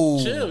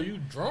 oh, chill, you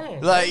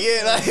drunk. like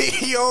yeah,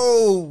 like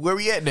yo, where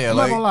we at now? I'm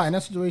not Like, gonna lie. In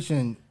that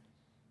situation,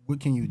 what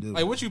can you do?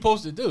 Like, what you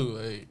supposed to do?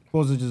 Like,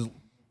 supposed to just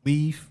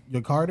leave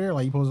your car there?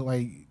 Like you supposed to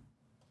like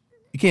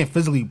you can't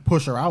physically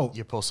push her out.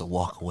 you're supposed to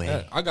walk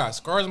away. I got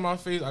scars on my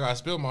face. I got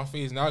spit on my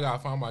face. Now I gotta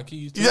find my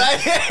keys too.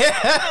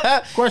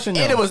 Question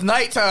though, And it was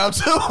nighttime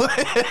too.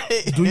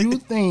 do you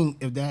think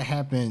if that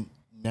happened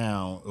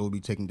now, it would be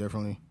taken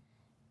differently?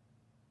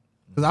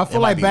 Because I It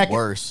feel might like be back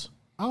worse.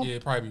 I don't Yeah,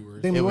 it'd probably be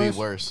worse. think It it would was be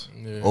worse.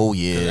 Yeah. Oh 'Cause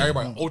yeah,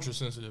 everybody ultra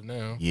sensitive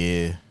now.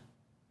 yeah.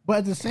 But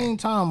at the same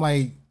time,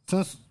 like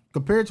since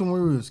compared to when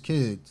we were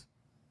kids,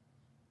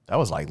 That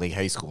was like late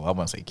high school. I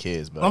wouldn't say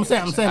kids, but I'm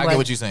saying, I like, get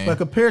what you're saying. But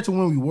compared to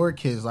when we were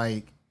kids,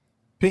 like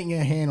putting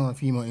your hand on a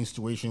female in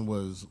situation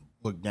was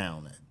looked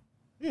down at.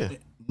 Yeah,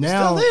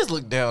 Now still is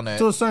looked down at.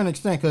 to a certain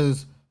extent,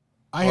 because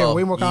I hear Well,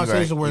 way more you're right,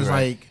 conversations where it's you're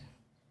right. like,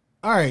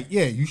 all right,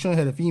 yeah, you shouldn't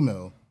hit a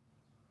female,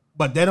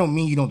 but that don't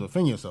mean you don't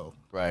defend yourself.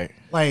 Right.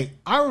 Like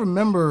I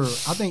remember,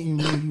 I think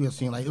you had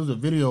seen like it was a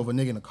video of a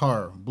nigga in a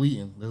car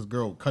bleeding, this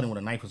girl cutting with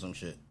a knife or some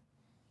shit.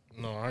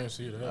 No, I didn't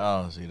see that.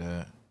 I don't see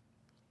that.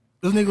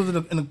 This nigga was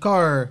in the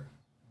car,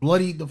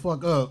 bloodied the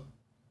fuck up,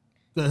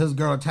 because his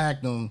girl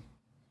attacked him,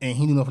 and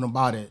he knew nothing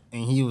about it,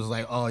 and he was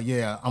like, "Oh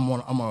yeah, I'm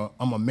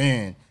a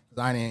man, 'cause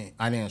I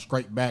didn't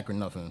strike back or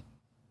nothing."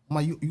 I'm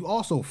like, you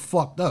also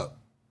fucked up,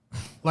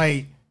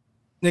 like,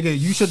 nigga,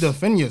 you should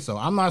defend yourself.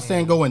 I'm not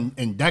saying go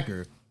and deck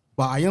her,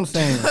 but I am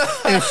saying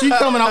if she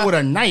coming out with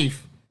a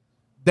knife,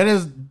 that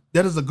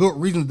is a good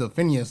reason to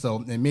defend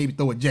yourself and maybe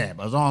throw a jab.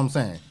 That's all I'm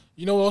saying.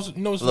 You know what else?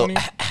 You know what's Look.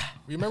 funny?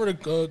 Remember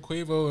the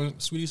Quavo and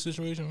Sweetie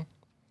situation?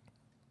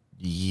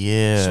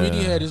 Yeah.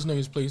 Sweetie had this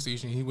nigga's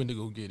PlayStation. He went to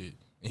go get it.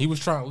 And he was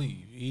trying to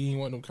leave. He didn't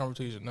want no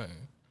conversation,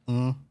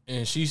 nothing.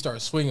 And she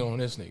started swinging on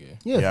this nigga.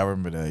 Yeah. Yeah, I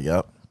remember that.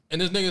 Yep.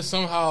 And this nigga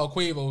somehow,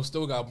 Quavo,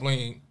 still got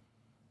blamed.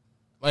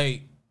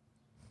 Like,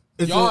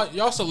 It's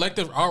y'all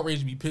selective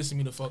outrage be pissing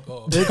me the fuck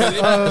off.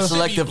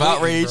 Selective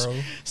outrage.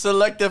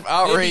 Selective It be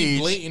outrage.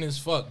 blatant as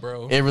fuck,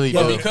 bro. It really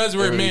But do. because It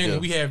we're really men do.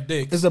 and we have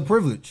dicks. It's a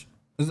privilege.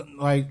 It's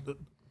like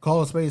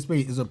call a spade a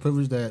spade. It's a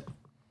privilege that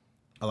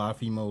a lot of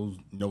females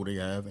know they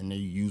have, and they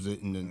use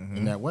it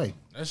in that way.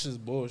 That's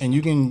just bullshit. And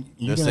you can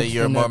They can say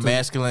you're extend more that to-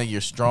 masculine,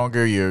 you're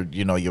stronger, you're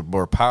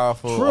more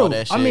powerful. True. All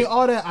that shit. I mean,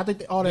 all that. I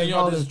think all that Then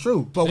y'all is just-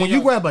 true. But then when you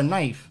y'all- grab a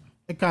knife,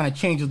 it kind of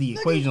changes the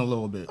equation a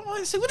little bit. I'm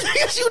like, see, what the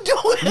heck is you You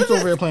doing?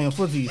 over here playing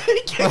footsie.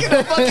 Kicking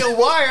a fucking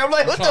wire. I'm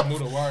like, what trying to the?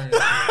 move the wire.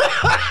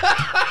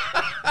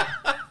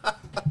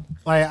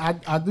 Like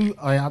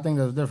I think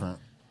that's different.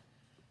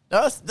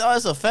 No,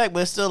 it's a fact,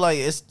 but it's still like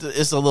it's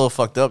a little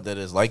fucked up that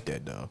it's like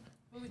that though.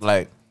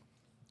 Like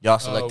y'all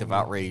selective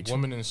outrage.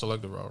 Women in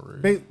selective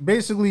outrage.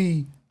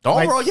 Basically, Don't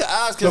like, roll your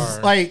eyes, cause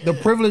like the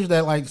privilege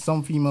that like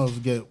some females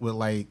get with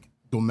like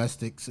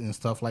domestics and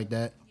stuff like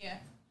that. Yeah.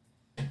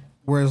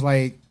 Whereas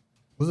like,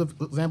 what's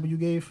the example you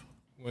gave?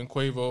 When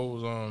Quavo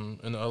was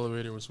in the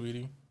elevator with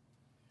Sweetie,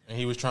 and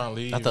he was trying to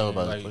leave, I thought and,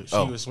 about like it. she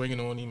Oh. was swinging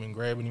on him and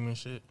grabbing him and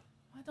shit.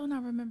 Why don't I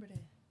remember that?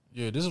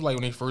 Yeah, this is like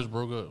when they first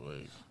broke up.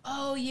 Like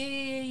Oh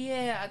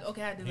yeah.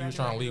 Okay, I do. he I was do,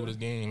 trying I to leave do. with his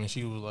game, and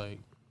she was like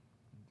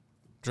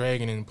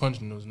dragging and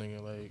punching those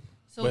nigga. Like,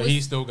 So but what's-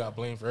 he still got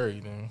blamed for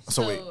everything.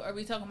 So, wait. are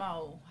we talking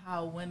about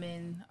how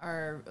women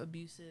are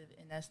abusive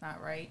and that's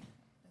not right?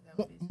 Is that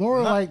what we-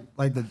 More like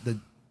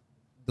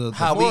the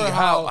how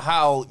Or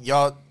how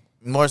y'all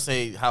more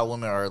say how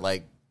women are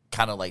like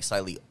kind of like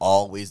slightly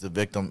always the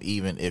victim,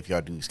 even if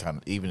y'all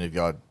even if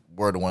y'all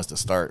were the ones to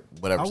start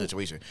whatever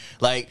situation.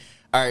 Like,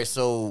 all right,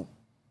 so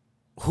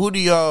who do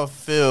y'all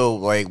feel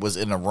like was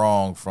in the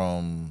wrong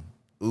from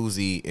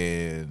Uzi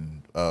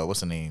and what's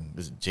the name?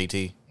 Is it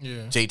JT?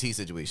 Yeah. JT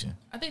situation.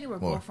 I think they were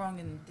More. both wrong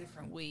in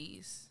different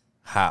ways.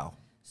 How?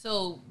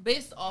 So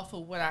based off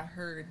of what I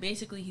heard,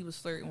 basically he was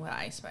flirting with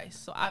Ice Spice.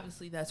 So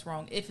obviously that's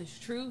wrong. If it's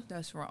true,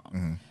 that's wrong.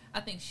 Mm-hmm. I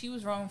think she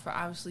was wrong for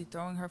obviously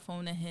throwing her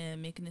phone at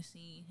him, making a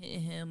scene,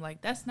 hitting him.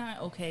 Like, that's not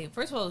okay.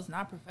 First of all, it's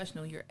not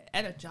professional. You're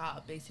at a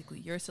job, basically.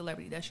 You're a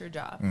celebrity. That's your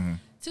job. Mm-hmm.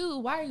 2,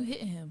 why are you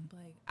hitting him?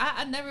 Like,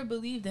 I never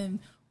believed in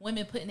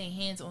women putting their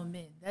hands on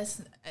men.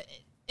 That's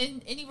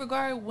in any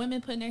regard, women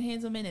putting their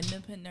hands on men and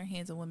men putting their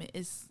hands on women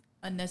is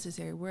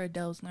unnecessary. We're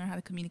adults. Learn how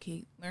to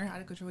communicate. Learn how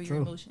to control your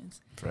emotions.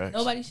 Facts.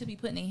 Nobody should be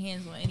putting their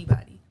hands on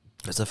anybody.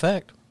 It's a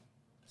fact.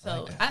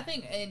 So I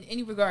think in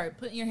any regard,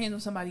 putting your hands on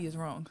somebody is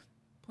wrong.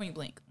 Point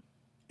blank.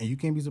 And you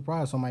can't be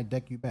surprised somebody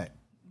deck you back.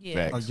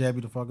 Yeah. Or jab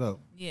you the fuck up.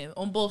 Yeah,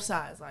 on both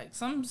sides. Like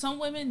some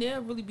women,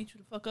 they'll really beat you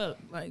the fuck up.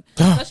 Like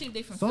especially if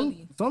they from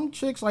Philly. Some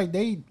chicks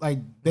they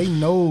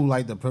know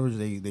like the privilege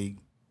they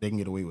can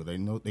get away with. They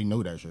know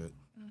that shit.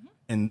 Mm-hmm.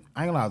 And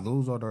I ain't gonna lie,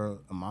 those are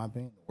in my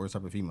opinion, the worst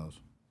type of females.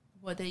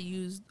 What they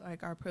use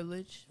like our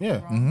privilege. Yeah.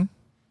 Mm-hmm.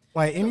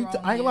 Like I ain't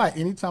gonna lie,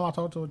 anytime I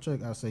talk to a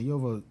chick, I say, you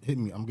ever hit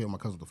me, I'm getting my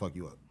cousin to fuck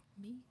you up.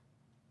 Me?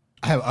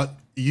 I have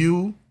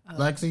you.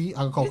 Lexi,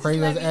 I can call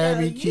crazy as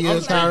Abby, Kia,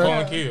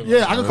 Tara.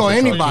 Yeah, I can call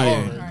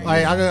anybody.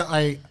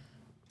 Right.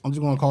 I'm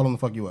just gonna call them to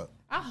fuck you up.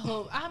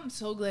 I'm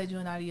so glad you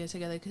and Nadia are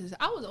together because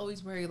I was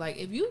always worried like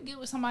if you get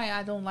with somebody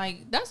I don't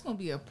like, that's gonna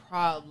be a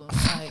problem.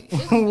 Like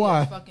it's gonna be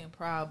a fucking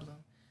problem.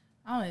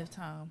 I don't have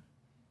time.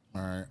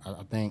 All right,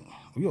 I think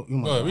you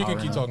we can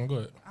keep talking.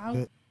 Go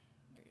ahead.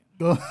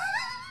 Go.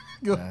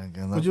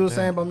 What you were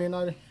saying about me and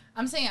Nadia?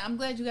 I'm saying I'm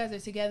glad you guys are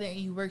together and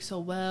you work so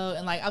well.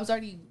 And like I was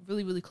already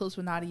really, really close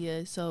with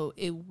Nadia, so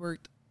it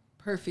worked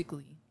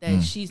perfectly.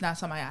 That she's not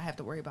somebody I have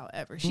to worry about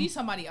ever. She's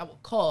somebody I will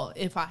call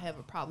if I have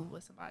a problem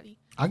with somebody.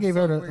 I gave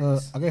her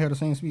the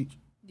same speech.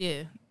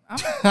 Yeah,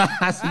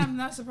 I'm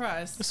not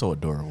surprised. It's so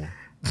adorable.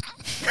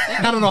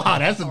 I don't know how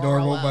that's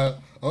adorable, but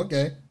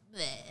okay.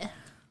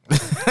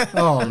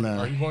 Oh man,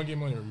 Are you going to get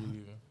money or are you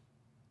leaving?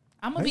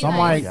 I'm gonna be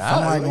somebody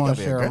nice. going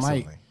to share a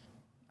mic.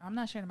 I'm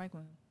not sharing a mic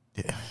with him.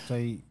 Yeah.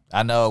 Say,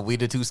 I know we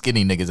the two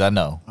skinny niggas. I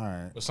know. all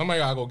right. But somebody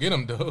gotta go get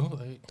him though.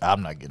 Like,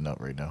 I'm not getting up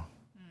right now.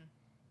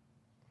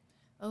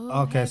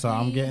 Oh, Okay, so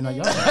I'm getting a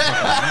y'all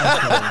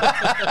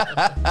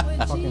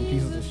fucking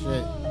pieces of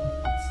shit.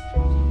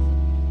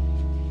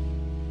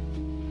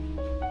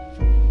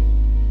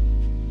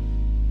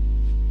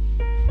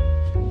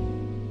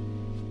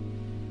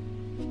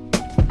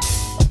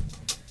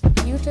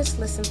 You just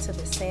listened to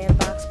the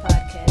SandBox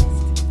podcast.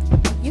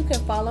 You can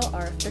follow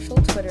our official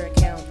Twitter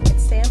account at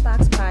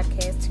SandBox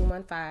Podcast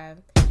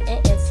 215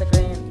 and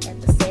Instagram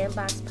at the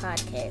SandBox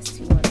Podcast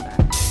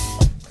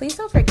 215. Please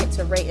don't forget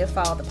to rate and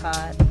follow the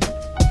pod.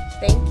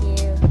 Thank you.